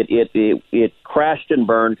 It crashed and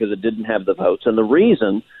burned because it didn't have the votes, and the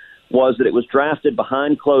reason was that it was drafted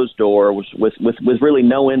behind closed doors with really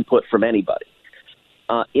no input from anybody.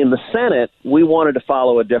 In the Senate, we wanted to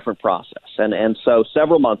follow a different process. And so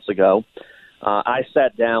several months ago, I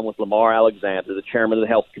sat down with Lamar Alexander, the chairman of the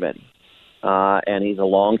Health Committee, and he's a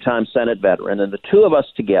longtime Senate veteran. And the two of us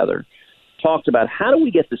together talked about how do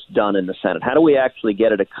we get this done in the Senate? How do we actually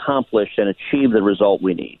get it accomplished and achieve the result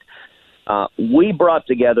we need? We brought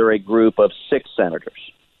together a group of 6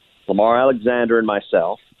 senators, Lamar Alexander and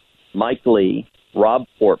myself, Mike Lee, Rob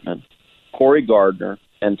Portman, Cory Gardner,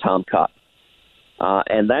 and Tom Cotton.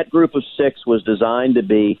 And that group of 6 was designed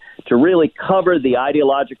to really cover the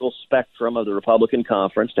ideological spectrum of the Republican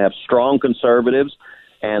conference, to have strong conservatives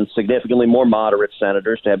and significantly more moderate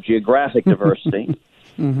senators, to have geographic diversity,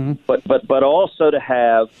 but also to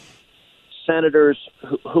have senators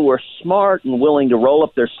who are smart and willing to roll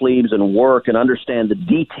up their sleeves and work and understand the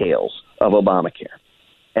details of Obamacare.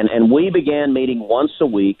 And we began meeting once a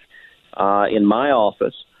week in my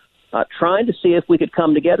office, trying to see if we could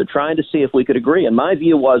come together, trying to see if we could agree. And my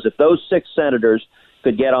view was if those 6 senators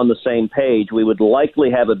could get on the same page, we would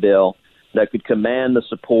likely have a bill that could command the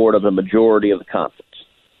support of a majority of the conference.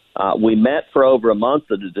 We met for over a month.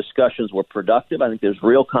 The discussions were productive. I think there's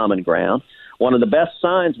real common ground. One of the best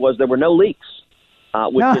signs was there were no leaks,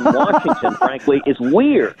 which in Washington, frankly, is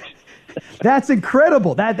weird. That's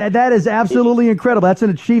incredible. That is absolutely incredible. That's an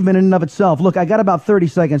achievement in and of itself. Look, I got about 30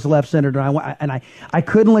 seconds left, Senator, and I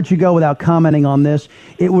couldn't let you go without commenting on this.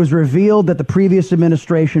 It was revealed that the previous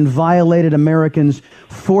administration violated Americans'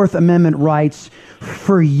 Fourth Amendment rights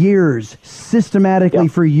for years, systematically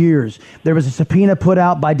for years. There was a subpoena put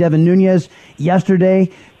out by Devin Nunes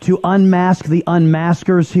yesterday to unmask the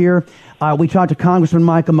unmaskers here. We talked to Congressman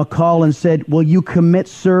Michael McCaul and said, will you commit,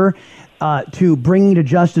 sir, to bringing to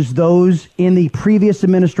justice those in the previous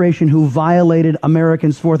administration who violated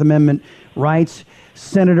Americans' Fourth Amendment rights?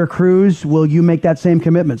 Senator Cruz, will you make that same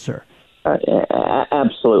commitment, sir?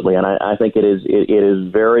 Absolutely, and I think it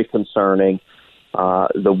is very concerning,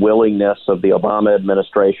 the willingness of the Obama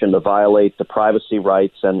administration to violate the privacy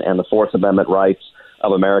rights and the Fourth Amendment rights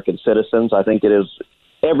of American citizens. I think it is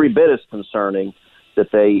every bit as concerning that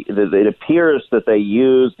it appears that they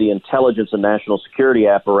use the intelligence and national security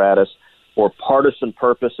apparatus for partisan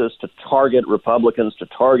purposes, to target Republicans, to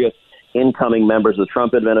target incoming members of the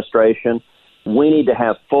Trump administration. We need to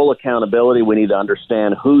have full accountability. We need to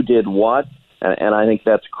understand who did what, and I think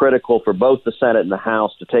that's critical for both the Senate and the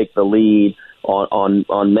House to take the lead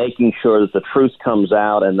on making sure that the truth comes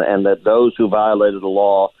out and that those who violated the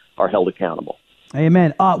law are held accountable.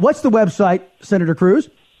 Amen. What's the website, Senator Cruz?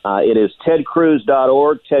 It is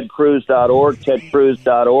tedcruz.org,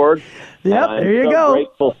 tedcruz.org. Yep, there you go. I'm so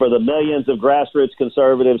grateful for the millions of grassroots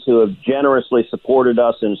conservatives who have generously supported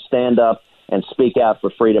us and stand up and speak out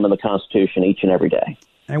for freedom and the Constitution each and every day.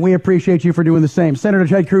 And we appreciate you for doing the same. Senator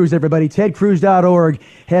Ted Cruz, everybody, tedcruz.org.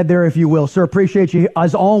 Head there if you will. Sir, appreciate you,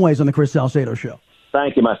 as always, on the Chris Salcedo Show.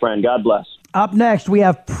 Thank you, my friend. God bless. Up next, we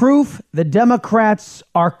have proof the Democrats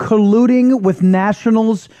are colluding with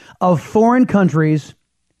nationals of foreign countries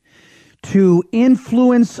to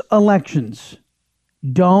influence elections.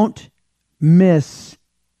 Don't miss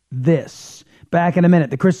this. Back in a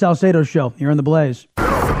minute. The Chris Salcedo Show here on The Blaze.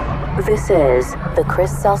 This is The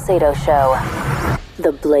Chris Salcedo Show.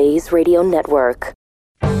 The Blaze Radio Network.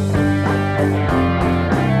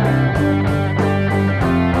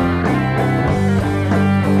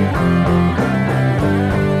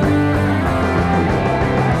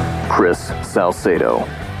 Chris Salcedo.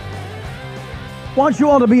 Want you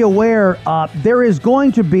all to be aware, there is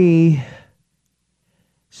going to be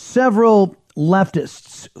several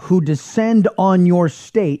leftists who descend on your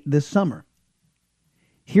state this summer.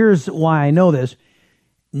 Here's why I know this.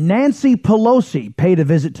 Nancy Pelosi paid a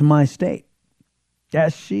visit to my state.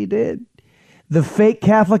 Yes, she did. The fake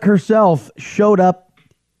Catholic herself showed up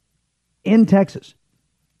in Texas.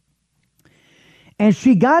 And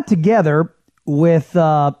she got together with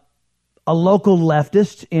a local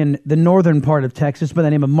leftist in the northern part of Texas by the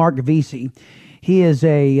name of Mark Vesey. He is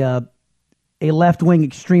a left-wing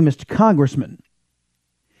extremist congressman.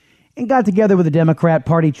 And got together with the Democrat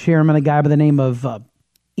Party chairman, a guy by the name of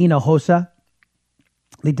Hinojosa,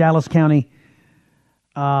 the Dallas County.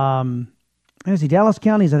 Is he Dallas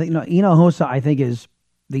County? Hinojosa, I think, is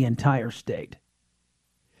the entire state.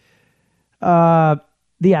 The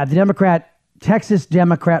Texas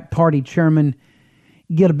Democrat Party chairman,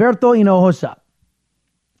 Gilberto Hinojosa.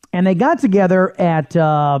 And they got together at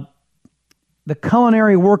the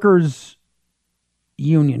Culinary Workers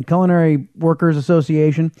union, Culinary Workers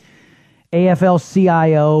Association,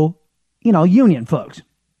 AFL-CIO, union folks.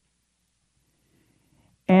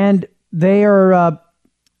 And they are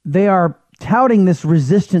touting this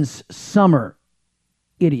resistance summer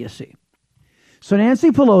idiocy. So Nancy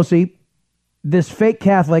Pelosi, this fake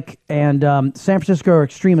Catholic and San Francisco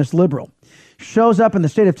extremist liberal, shows up in the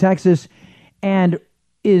state of Texas and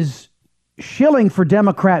is shilling for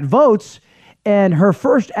Democrat votes, and her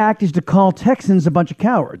first act is to call Texans a bunch of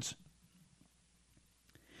cowards.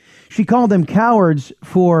 She called them cowards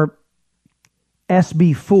for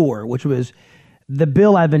SB 4, which was the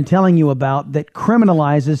bill I've been telling you about that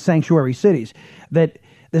criminalizes sanctuary cities, that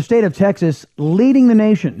the state of Texas leading the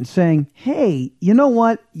nation saying, hey, you know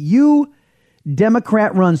what? You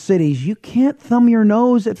Democrat-run cities, you can't thumb your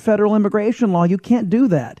nose at federal immigration law. You can't do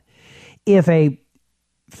that. If a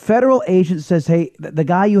federal agent says, hey, the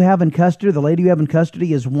guy you have in custody, the lady you have in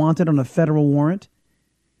custody is wanted on a federal warrant,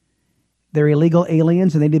 they're illegal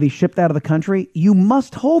aliens and they need to be shipped out of the country, you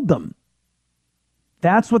must hold them.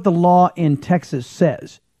 That's what the law in Texas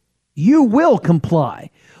says. You will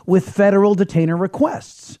comply with federal detainer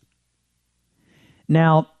requests.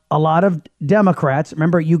 Now, a lot of Democrats,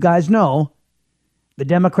 remember, you guys know, the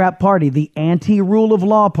Democrat Party, the anti-rule of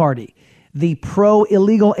law party, the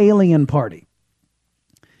pro-illegal alien party.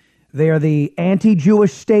 They are the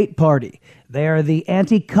anti-Jewish state party. They are the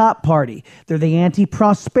anti-cop party. They're the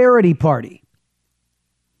anti-prosperity party.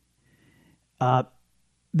 The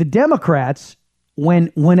Democrats,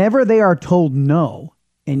 whenever they are told no,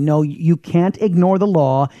 and no, you can't ignore the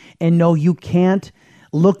law, and no, you can't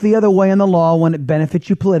look the other way on the law when it benefits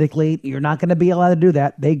you politically, you're not going to be allowed to do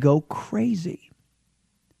that, they go crazy.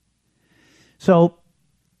 So,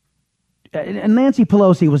 and Nancy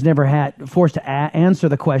Pelosi was never forced to answer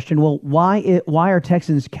the question, well, why are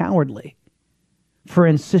Texans cowardly for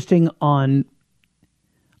insisting on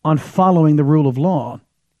following the rule of law?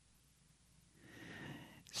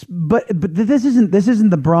 But this isn't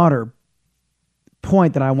the broader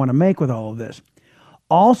point that I want to make with all of this.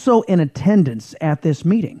 Also in attendance at this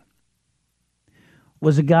meeting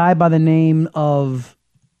was a guy by the name of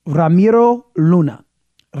Ramiro Luna.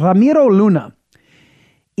 Ramiro Luna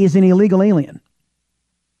is an illegal alien.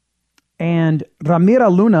 And Ramiro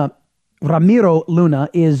Luna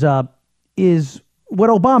is what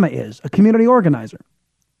Obama is, a community organizer.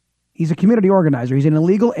 He's a community organizer. He's an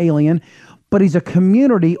illegal alien, but he's a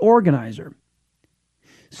community organizer.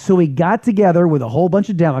 So he got together with a whole bunch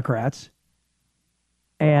of Democrats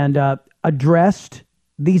and addressed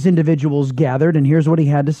these individuals gathered, and here's what he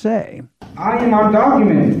had to say. I am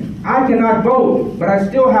undocumented. I cannot vote, but I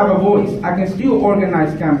still have a voice. I can still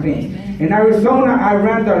organize campaigns. In Arizona, I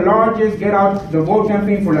ran the largest Get Out the Vote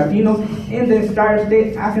campaign for Latinos in the entire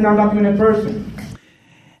state as an undocumented person.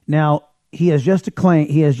 Now, he has just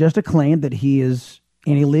claimed that he is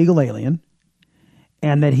an illegal alien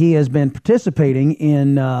and that he has been participating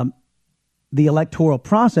in the electoral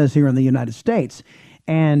process here in the United States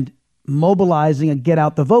and mobilizing a Get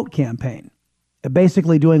Out the Vote campaign,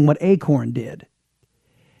 basically doing what Acorn did.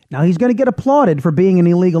 Now, he's going to get applauded for being an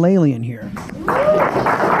illegal alien here.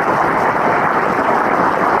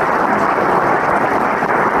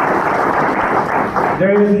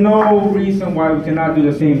 There is no reason why we cannot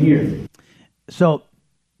do the same here. So,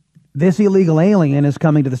 this illegal alien is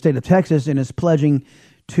coming to the state of Texas and is pledging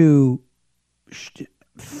to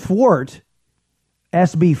thwart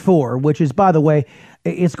SB 4, which is, by the way,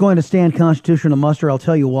 it's going to stand constitutional muster. I'll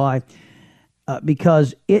tell you why.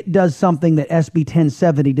 Because it does something that SB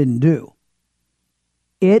 1070 didn't do.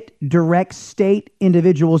 It directs state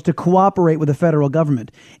individuals to cooperate with the federal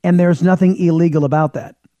government. And there's nothing illegal about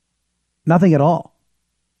that. Nothing at all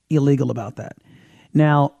illegal about that.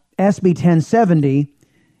 Now, SB 1070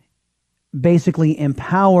 basically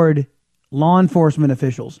empowered law enforcement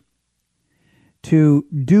officials to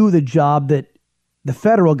do the job that the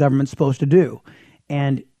federal government's supposed to do.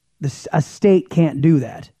 And a state can't do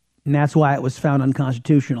that. And that's why it was found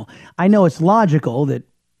unconstitutional. I know it's logical that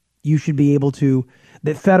you should be able to,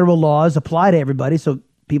 that federal laws apply to everybody, so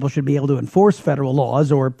people should be able to enforce federal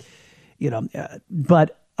laws or,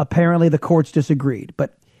 but apparently the courts disagreed.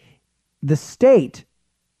 But the state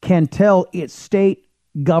can tell its state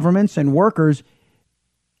governments and workers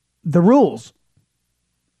the rules.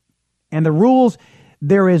 And the rules,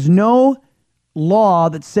 there is no law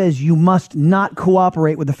that says you must not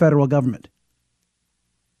cooperate with the federal government.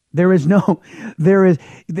 There is no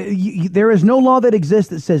law that exists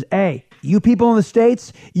that says, hey, you people in the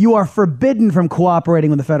states, you are forbidden from cooperating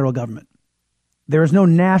with the federal government. There is no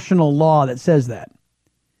national law that says that.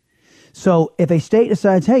 So if a state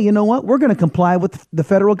decides, hey, you know what, we're going to comply with the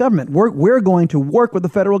federal government. We're going to work with the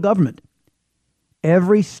federal government.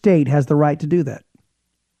 Every state has the right to do that.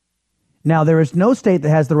 Now, there is no state that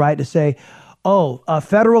has the right to say,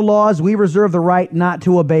 federal laws, we reserve the right not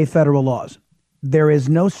to obey federal laws. There is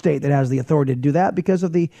no state that has the authority to do that because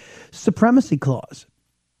of the supremacy clause.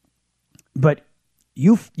 But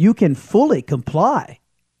you can fully comply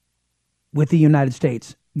with the United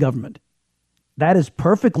States government. That is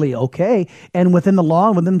perfectly okay and within the law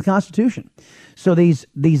and within the Constitution. So these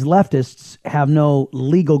leftists have no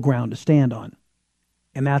legal ground to stand on.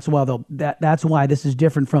 And that's why that's why this is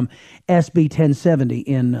different from SB 1070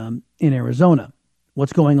 in Arizona.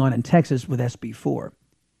 What's going on in Texas with SB 4.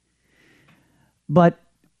 But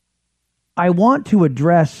I want to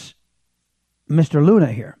address Mr.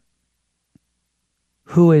 Luna here,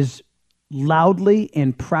 who is loudly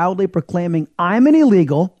and proudly proclaiming, I'm an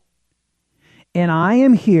illegal, and I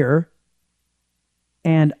am here,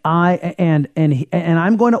 and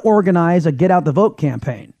I'm going to organize a get out the vote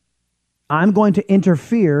campaign. I'm going to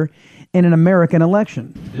interfere in an American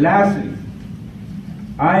election. Lastly,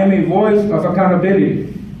 I am a voice of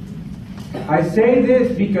accountability. I say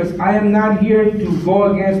this because I am not here to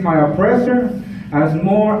go against my oppressor as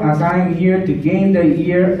more as I am here to gain the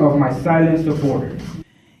ear of my silent supporters.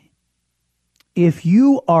 If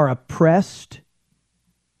you are oppressed,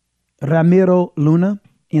 Ramiro Luna,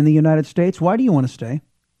 in the United States, why do you want to stay?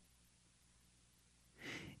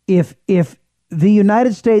 If the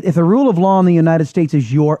United States, if the rule of law in the United States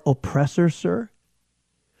is your oppressor, sir,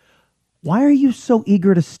 why are you so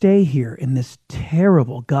eager to stay here in this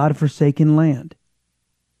terrible, God-forsaken land?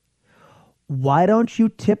 Why don't you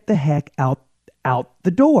tip the heck out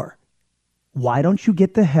the door? Why don't you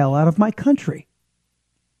get the hell out of my country?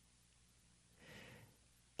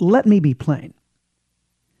 Let me be plain.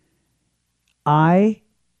 I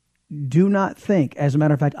do not think, as a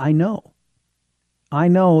matter of fact, I know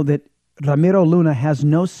that Ramiro Luna has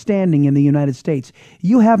no standing in the United States.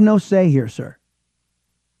 You have no say here, sir.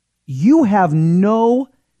 You have no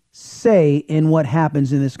say in what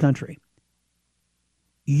happens in this country.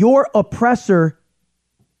 Your oppressor,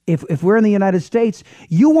 if we're in the United States,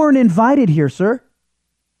 you weren't invited here, sir.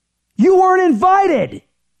 You weren't invited.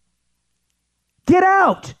 Get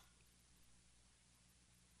out.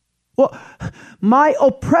 Well, my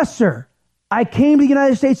oppressor, I came to the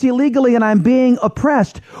United States illegally and I'm being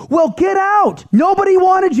oppressed. Well, get out. Nobody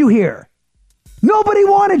wanted you here. Nobody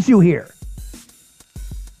wanted you here.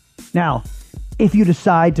 Now, if you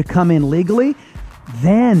decide to come in legally,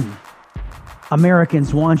 then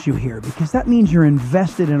Americans want you here because that means you're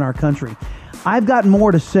invested in our country. I've got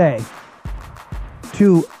more to say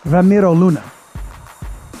to Ramiro Luna.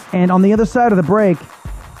 And on the other side of the break,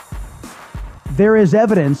 there is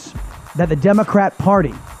evidence that the Democrat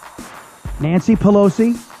Party, Nancy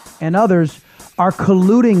Pelosi and others, are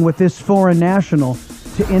colluding with this foreign national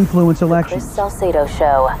to influence elections. Chris Salcedo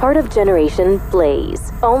Show, part of Generation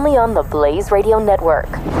Blaze, only on the Blaze Radio Network.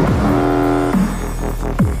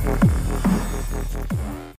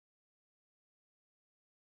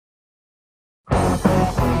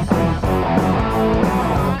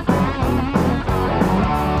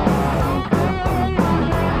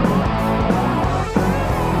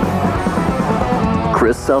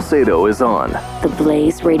 Chris Salcedo is on the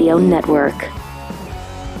Blaze Radio Network.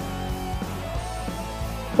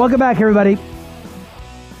 Welcome back, everybody.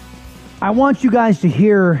 I want you guys to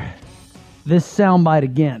hear this soundbite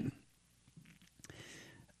again.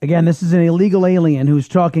 Again, this is an illegal alien who's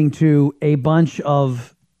talking to a bunch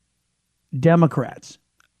of Democrats,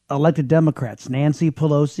 elected Democrats, Nancy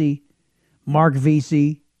Pelosi, Mark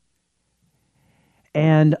Vesey,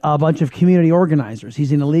 and a bunch of community organizers.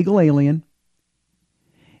 He's an illegal alien.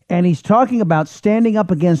 And he's talking about standing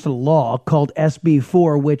up against a law called SB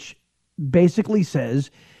 4, which basically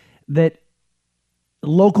says that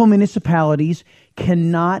local municipalities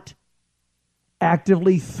cannot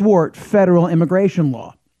actively thwart federal immigration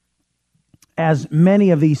law, as many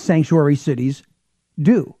of these sanctuary cities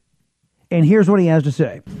do. And here's what he has to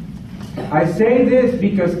say. I say this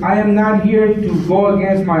because I am not here to go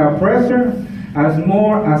against my oppressor as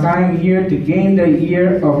more as I am here to gain the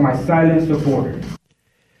ear of my silent supporters.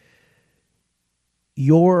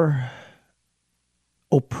 Your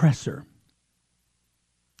oppressor.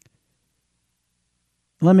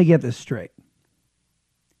 Let me get this straight.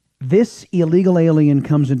 This illegal alien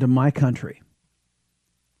comes into my country,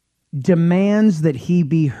 demands that he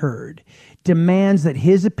be heard, demands that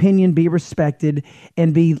his opinion be respected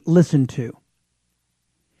and be listened to.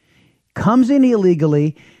 Comes in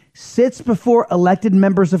illegally, sits before elected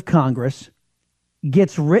members of Congress,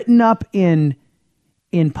 gets written up in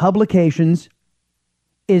in publications,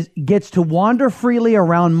 gets to wander freely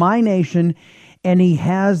around my nation, and he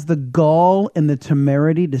has the gall and the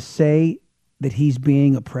temerity to say that he's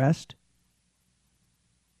being oppressed?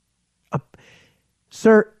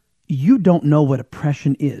 Sir, you don't know what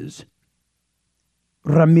oppression is.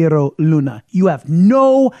 Ramiro Luna, you have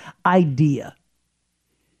no idea.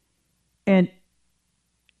 And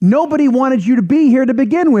nobody wanted you to be here to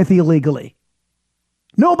begin with illegally.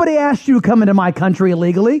 Nobody asked you to come into my country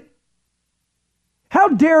illegally. How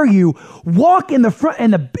dare you walk in the front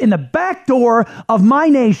in the back door of my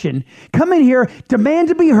nation, come in here, demand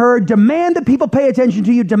to be heard, demand that people pay attention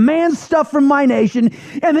to you, demand stuff from my nation,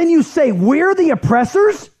 and then you say we're the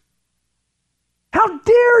oppressors? How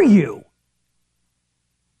dare you?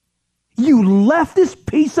 You leftist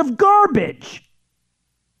piece of garbage.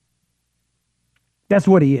 That's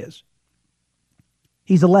what he is.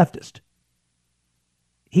 He's a leftist.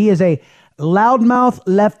 He is a loudmouth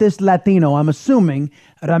leftist Latino. I'm assuming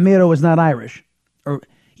Ramiro is not Irish.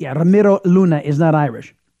 Ramiro Luna is not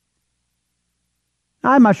Irish.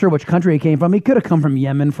 I'm not sure which country he came from. He could have come from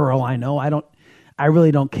Yemen for all I know. I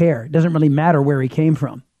really don't care. It doesn't really matter where he came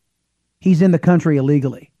from. He's in the country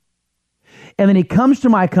illegally. And then he comes to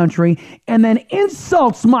my country and then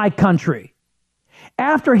insults my country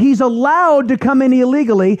after he's allowed to come in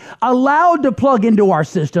illegally, allowed to plug into our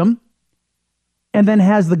system, and then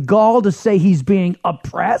has the gall to say he's being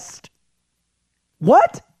oppressed?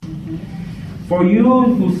 What? For you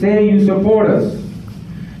who say you support us,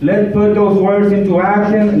 let's put those words into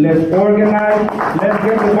action. Let's organize. Let's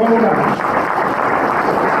get the vote out.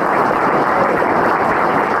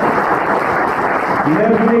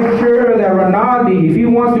 Let's make sure that Rinaldi, if he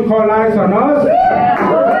wants to call eyes on us,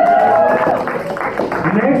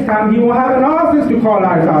 next time he will have an office to call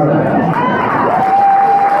eyes out of.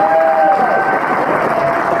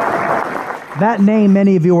 That name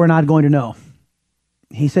many of you are not going to know.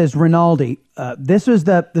 He says Rinaldi. This is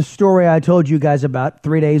the story I told you guys about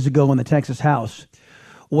 3 days ago in the Texas House,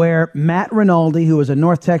 where Matt Rinaldi, who is a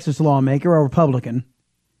North Texas lawmaker, a Republican,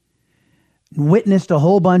 witnessed a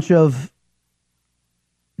whole bunch of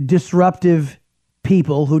disruptive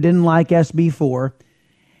people who didn't like SB4,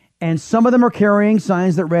 and some of them are carrying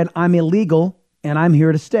signs that read, "I'm illegal and I'm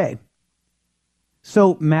here to stay."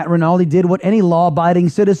 So Matt Rinaldi did what any law-abiding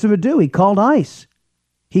citizen would do. He called ICE.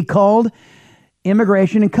 He called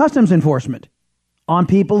Immigration and Customs Enforcement on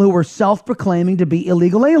people who were self-proclaiming to be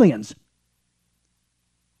illegal aliens.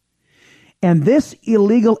 And this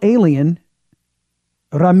illegal alien,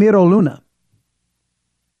 Ramiro Luna,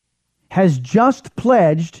 has just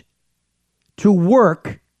pledged to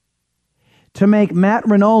work to make Matt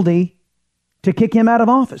Rinaldi to kick him out of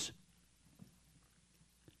office.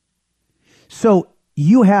 So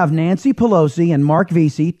you have Nancy Pelosi and Mark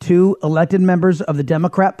Vesey, two elected members of the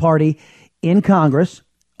Democrat Party in Congress,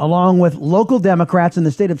 along with local Democrats in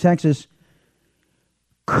the state of Texas,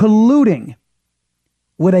 colluding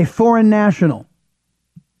with a foreign national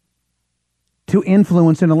to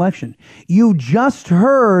influence an election. You just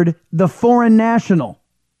heard the foreign national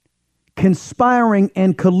conspiring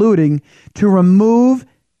and colluding to remove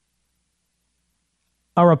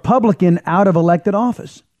a Republican out of elected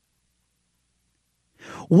office.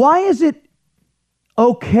 Why is it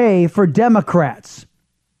okay for Democrats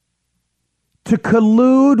to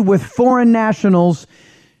collude with foreign nationals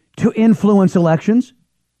to influence elections?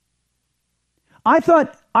 I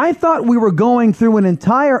thought we were going through an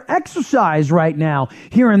entire exercise right now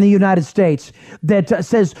here in the United States that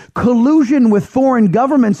says collusion with foreign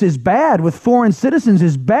governments is bad, with foreign citizens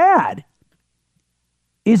is bad.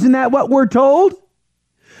 Isn't that what we're told?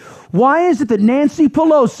 Why is it that Nancy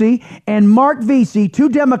Pelosi and Mark Vesey, two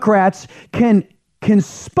Democrats, can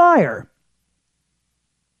conspire,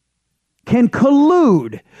 can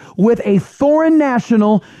collude with a foreign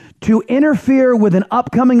national to interfere with an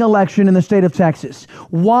upcoming election in the state of Texas?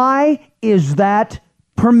 Why is that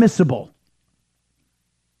permissible?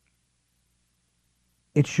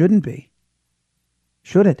 It shouldn't be.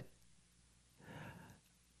 Should it?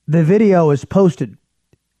 The video is posted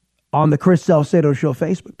on the Chris Salcedo Show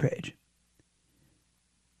Facebook page.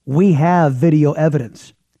 We have video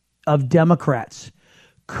evidence of Democrats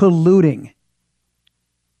colluding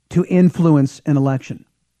to influence an election.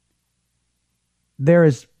 There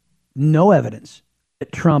is no evidence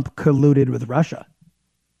that Trump colluded with Russia.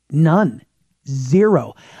 None.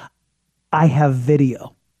 Zero. I have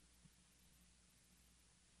video.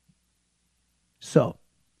 So,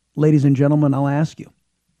 ladies and gentlemen, I'll ask you,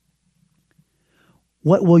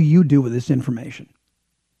 what will you do with this information?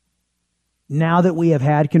 Now that we have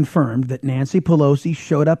had confirmed that Nancy Pelosi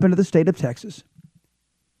showed up into the state of Texas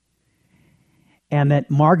and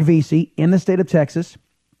that Mark Vesey in the state of Texas,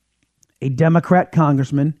 a Democrat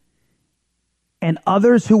congressman, and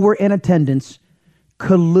others who were in attendance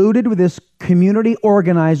colluded with this community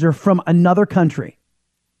organizer from another country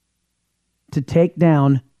to take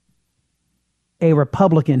down a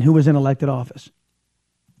Republican who was in elected office.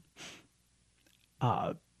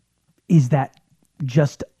 Is that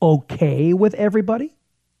just okay with everybody?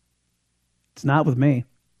 It's not with me.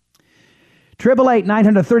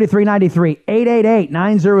 888-900-3393,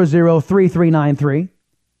 888-900-3393.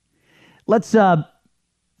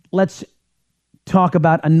 Let's talk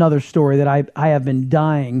about another story that I have been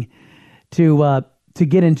dying to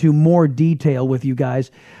get into more detail with you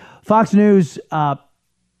guys. Fox News. I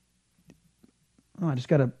just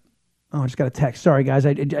got a text. Sorry, guys.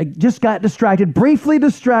 I just got briefly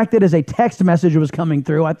distracted as a text message was coming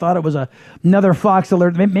through. I thought it was another Fox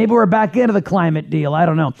alert. Maybe we're back into the climate deal. I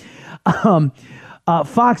don't know.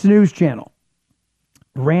 Fox News Channel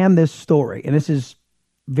ran this story, and this is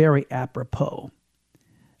very apropos,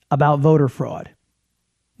 about voter fraud.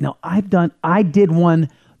 Now, I did one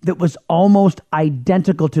that was almost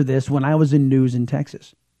identical to this when I was in news in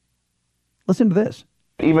Texas. Listen to this.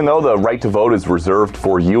 Even though the right to vote is reserved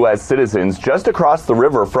for U.S. citizens, just across the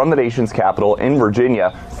river from the nation's capital in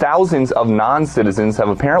Virginia, thousands of non-citizens have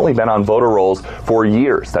apparently been on voter rolls for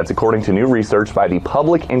years. That's according to new research by the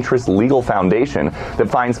Public Interest Legal Foundation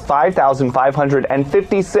that finds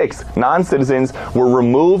 5,556 non-citizens were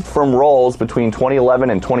removed from rolls between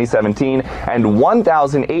 2011 and 2017, and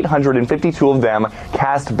 1,852 of them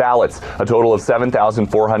cast ballots, a total of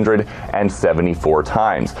 7,474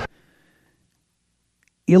 times.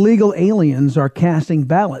 Illegal aliens are casting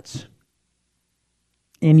ballots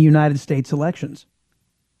in United States elections.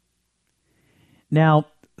 Now,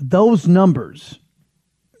 those numbers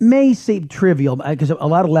may seem trivial because a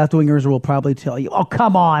lot of left-wingers will probably tell you, "Oh,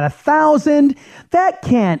 come on, 1,000? That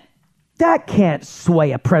can't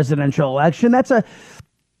sway a presidential election. That's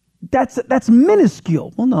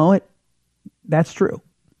minuscule." Well, no, that's true.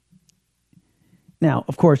 Now,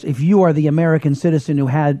 of course, if you are the American citizen who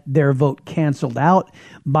had their vote canceled out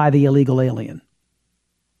by the illegal alien,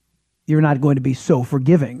 you're not going to be so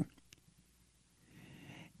forgiving.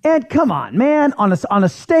 And come on, man, on a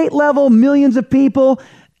state level, millions of people,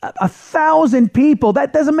 1,000 people,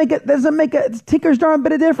 that doesn't make a tinker's darn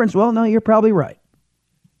bit of difference. Well, no, you're probably right.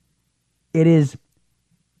 It is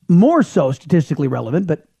more so statistically relevant,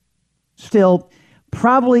 but still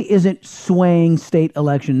probably isn't swaying state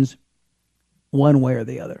elections one way or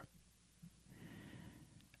the other.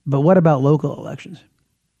 But what about local elections?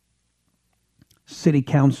 City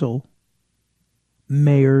council,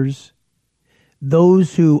 mayors,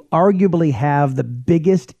 those who arguably have the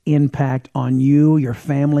biggest impact on you, your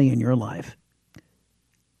family, and your life.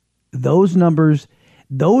 Those numbers,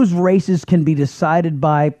 those races can be decided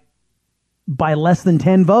by less than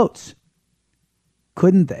 10 votes.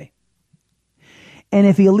 Couldn't they? And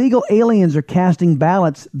if illegal aliens are casting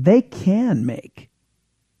ballots, they can make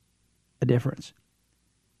a difference.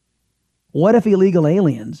 What if illegal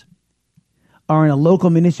aliens are in a local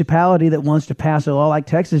municipality that wants to pass a law like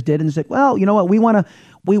Texas did and say, well, you know what, we want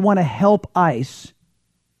to help ICE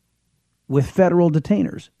with federal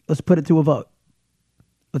detainers. Let's put it to a vote.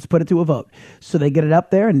 So they get it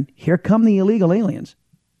up there, and here come the illegal aliens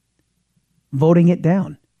voting it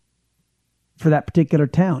down for that particular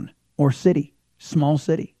town or city. Small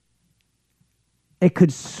city. It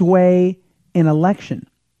could sway an election.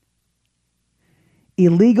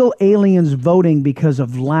 Illegal aliens voting because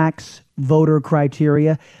of lax voter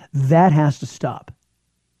criteria, that has to stop.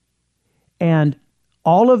 And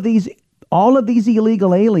all of these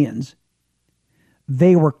illegal aliens,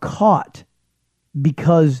 they were caught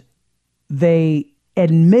because they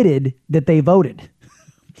admitted that they voted.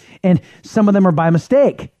 And some of them are by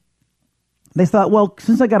mistake. They thought, well,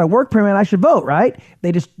 since I got a work permit, I should vote, right?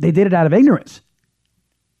 They did it out of ignorance.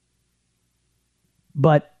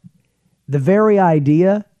 But the very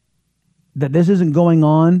idea that this isn't going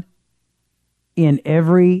on in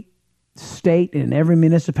every state, in every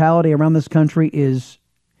municipality around this country is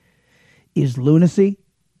lunacy.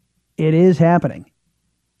 It is happening.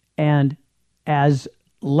 And as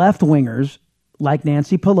left-wingers like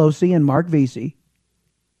Nancy Pelosi and Mark Vesey,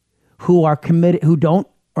 who are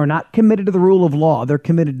not committed to the rule of law. They're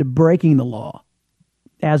committed to breaking the law,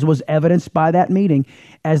 as was evidenced by that meeting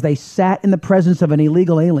as they sat in the presence of an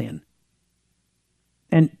illegal alien.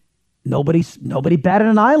 And nobody batted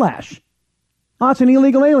an eyelash. Oh, it's an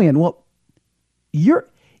illegal alien. Well, you're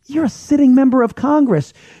a sitting member of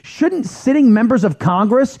Congress. Shouldn't sitting members of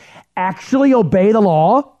Congress actually obey the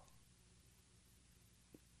law?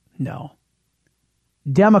 No.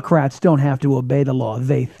 Democrats don't have to obey the law,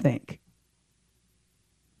 they think.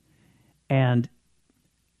 And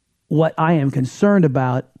what I am concerned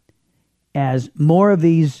about, as more of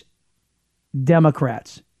these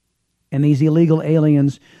Democrats and these illegal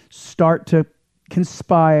aliens start to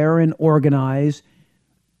conspire and organize,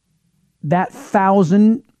 that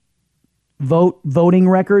 1,000 voting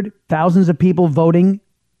record, thousands of people voting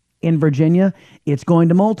in Virginia, it's going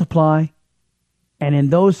to multiply. And in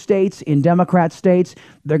those states, in Democrat states,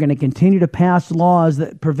 they're going to continue to pass laws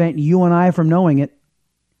that prevent you and I from knowing it,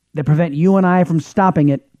 that prevent you and I from stopping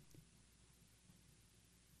it.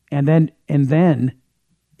 And then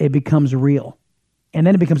it becomes real. And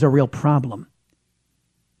then it becomes a real problem.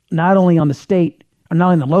 Not only on the state, or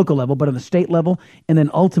not only on the local level, but on the state level, and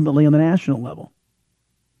then ultimately on the national level.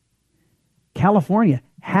 California,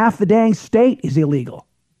 half the dang state is illegal.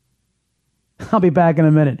 I'll be back in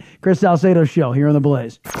a minute. Chris Salcedo Show here on The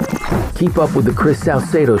Blaze. Keep up with the Chris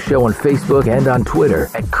Salcedo Show on Facebook and on Twitter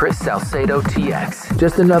at Chris Salcedo TX.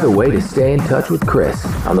 Just another way to stay in touch with Chris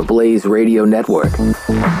on the Blaze Radio Network.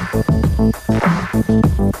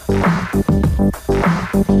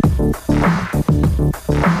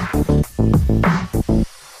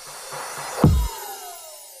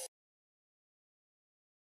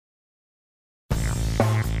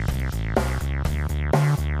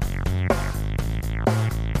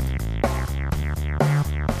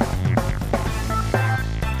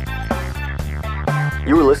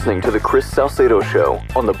 You are listening to the Chris Salcedo Show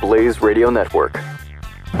on the Blaze Radio Network.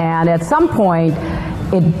 And at some point,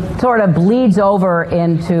 it sort of bleeds over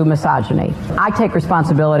into misogyny. I take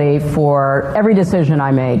responsibility for every decision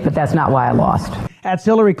I made, but that's not why I lost. That's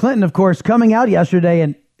Hillary Clinton, of course, coming out yesterday,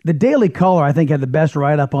 and the Daily Caller, I think, had the best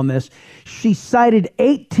write-up on this. She cited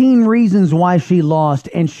 18 reasons why she lost,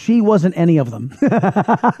 and she wasn't any of them.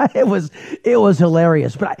 It was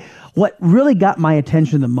hilarious. But what really got my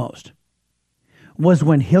attention the most was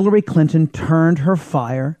when Hillary Clinton turned her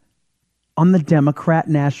fire on the Democrat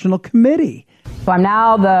National Committee. So I'm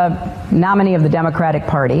now the nominee of the Democratic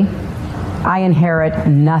Party. I inherit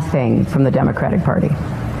nothing from the Democratic Party.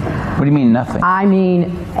 What do you mean nothing? I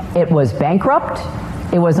mean, it was bankrupt.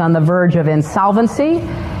 It was on the verge of insolvency.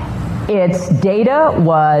 Its data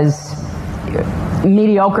was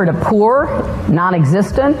mediocre to poor,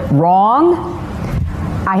 non-existent, wrong.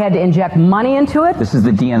 I had to inject money into it. This is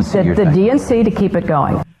the DNC. The DNC to keep it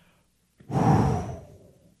going.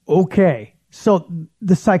 Okay. So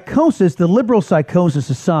the psychosis, the liberal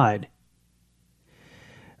psychosis aside,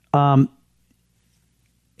 and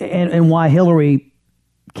why Hillary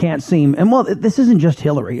can't seem, and well, this isn't just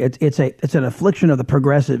Hillary. It's an affliction of the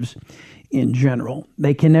progressives in general.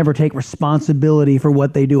 They can never take responsibility for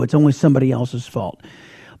what they do. It's only somebody else's fault.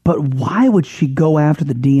 But why would she go after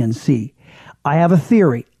the DNC? I have a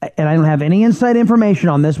theory, and I don't have any inside information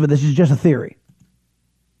on this, but this is just a theory.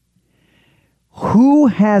 Who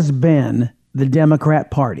has been the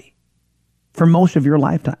Democrat Party for most of your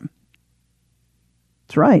lifetime?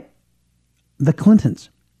 That's right. The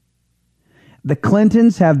Clintons. The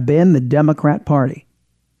Clintons have been the Democrat Party.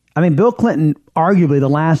 I mean, Bill Clinton, arguably the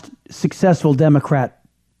last successful Democrat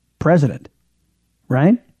president,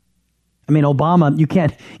 right? I mean, Obama, you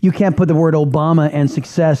can't put the word Obama and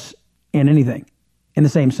success in anything in the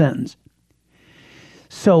same sentence.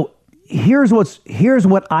 So here's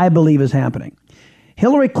what I believe is happening.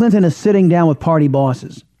 Hillary Clinton is sitting down with party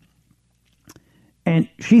bosses, and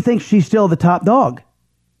she thinks she's still the top dog.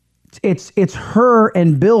 It's her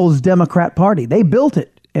and Bill's Democrat Party. They built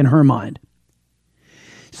it in her mind.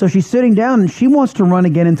 So she's sitting down and she wants to run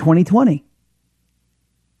again in 2020.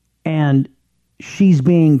 And she's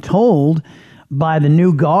being told by the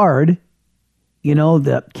new guard, you know,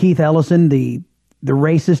 the Keith Ellison, the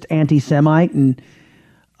racist anti-Semite, and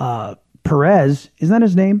Perez, isn't that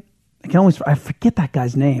his name? I forget that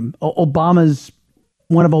guy's name. One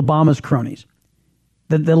of Obama's cronies.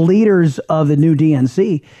 The leaders of the new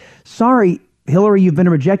DNC. Sorry, Hillary, you've been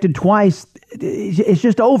rejected twice. It's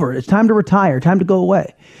just over. It's time to retire. Time to go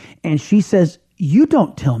away. And she says, you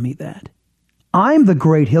don't tell me that. I'm the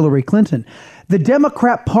great Hillary Clinton. The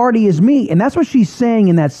Democrat Party is me. And that's what she's saying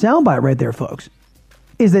in that soundbite right there, folks,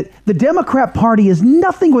 is that the Democrat Party is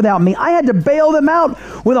nothing without me. I had to bail them out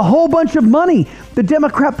with a whole bunch of money. The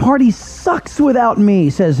Democrat Party sucks without me,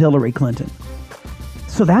 says Hillary Clinton.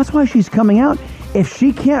 So that's why she's coming out. If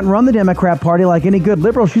she can't run the Democrat Party like any good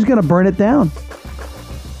liberal, she's going to burn it down.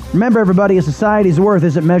 Remember, everybody, a society's worth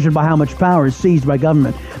isn't measured by how much power is seized by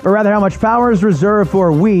government, but rather how much power is reserved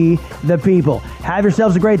for we, the people. Have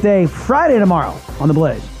yourselves a great day. Friday tomorrow on The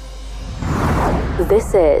Blaze.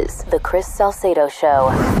 This is the Chris Salcedo Show.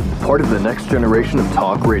 Part of the next generation of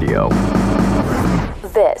talk radio.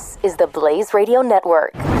 This is the Blaze Radio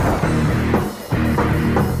Network.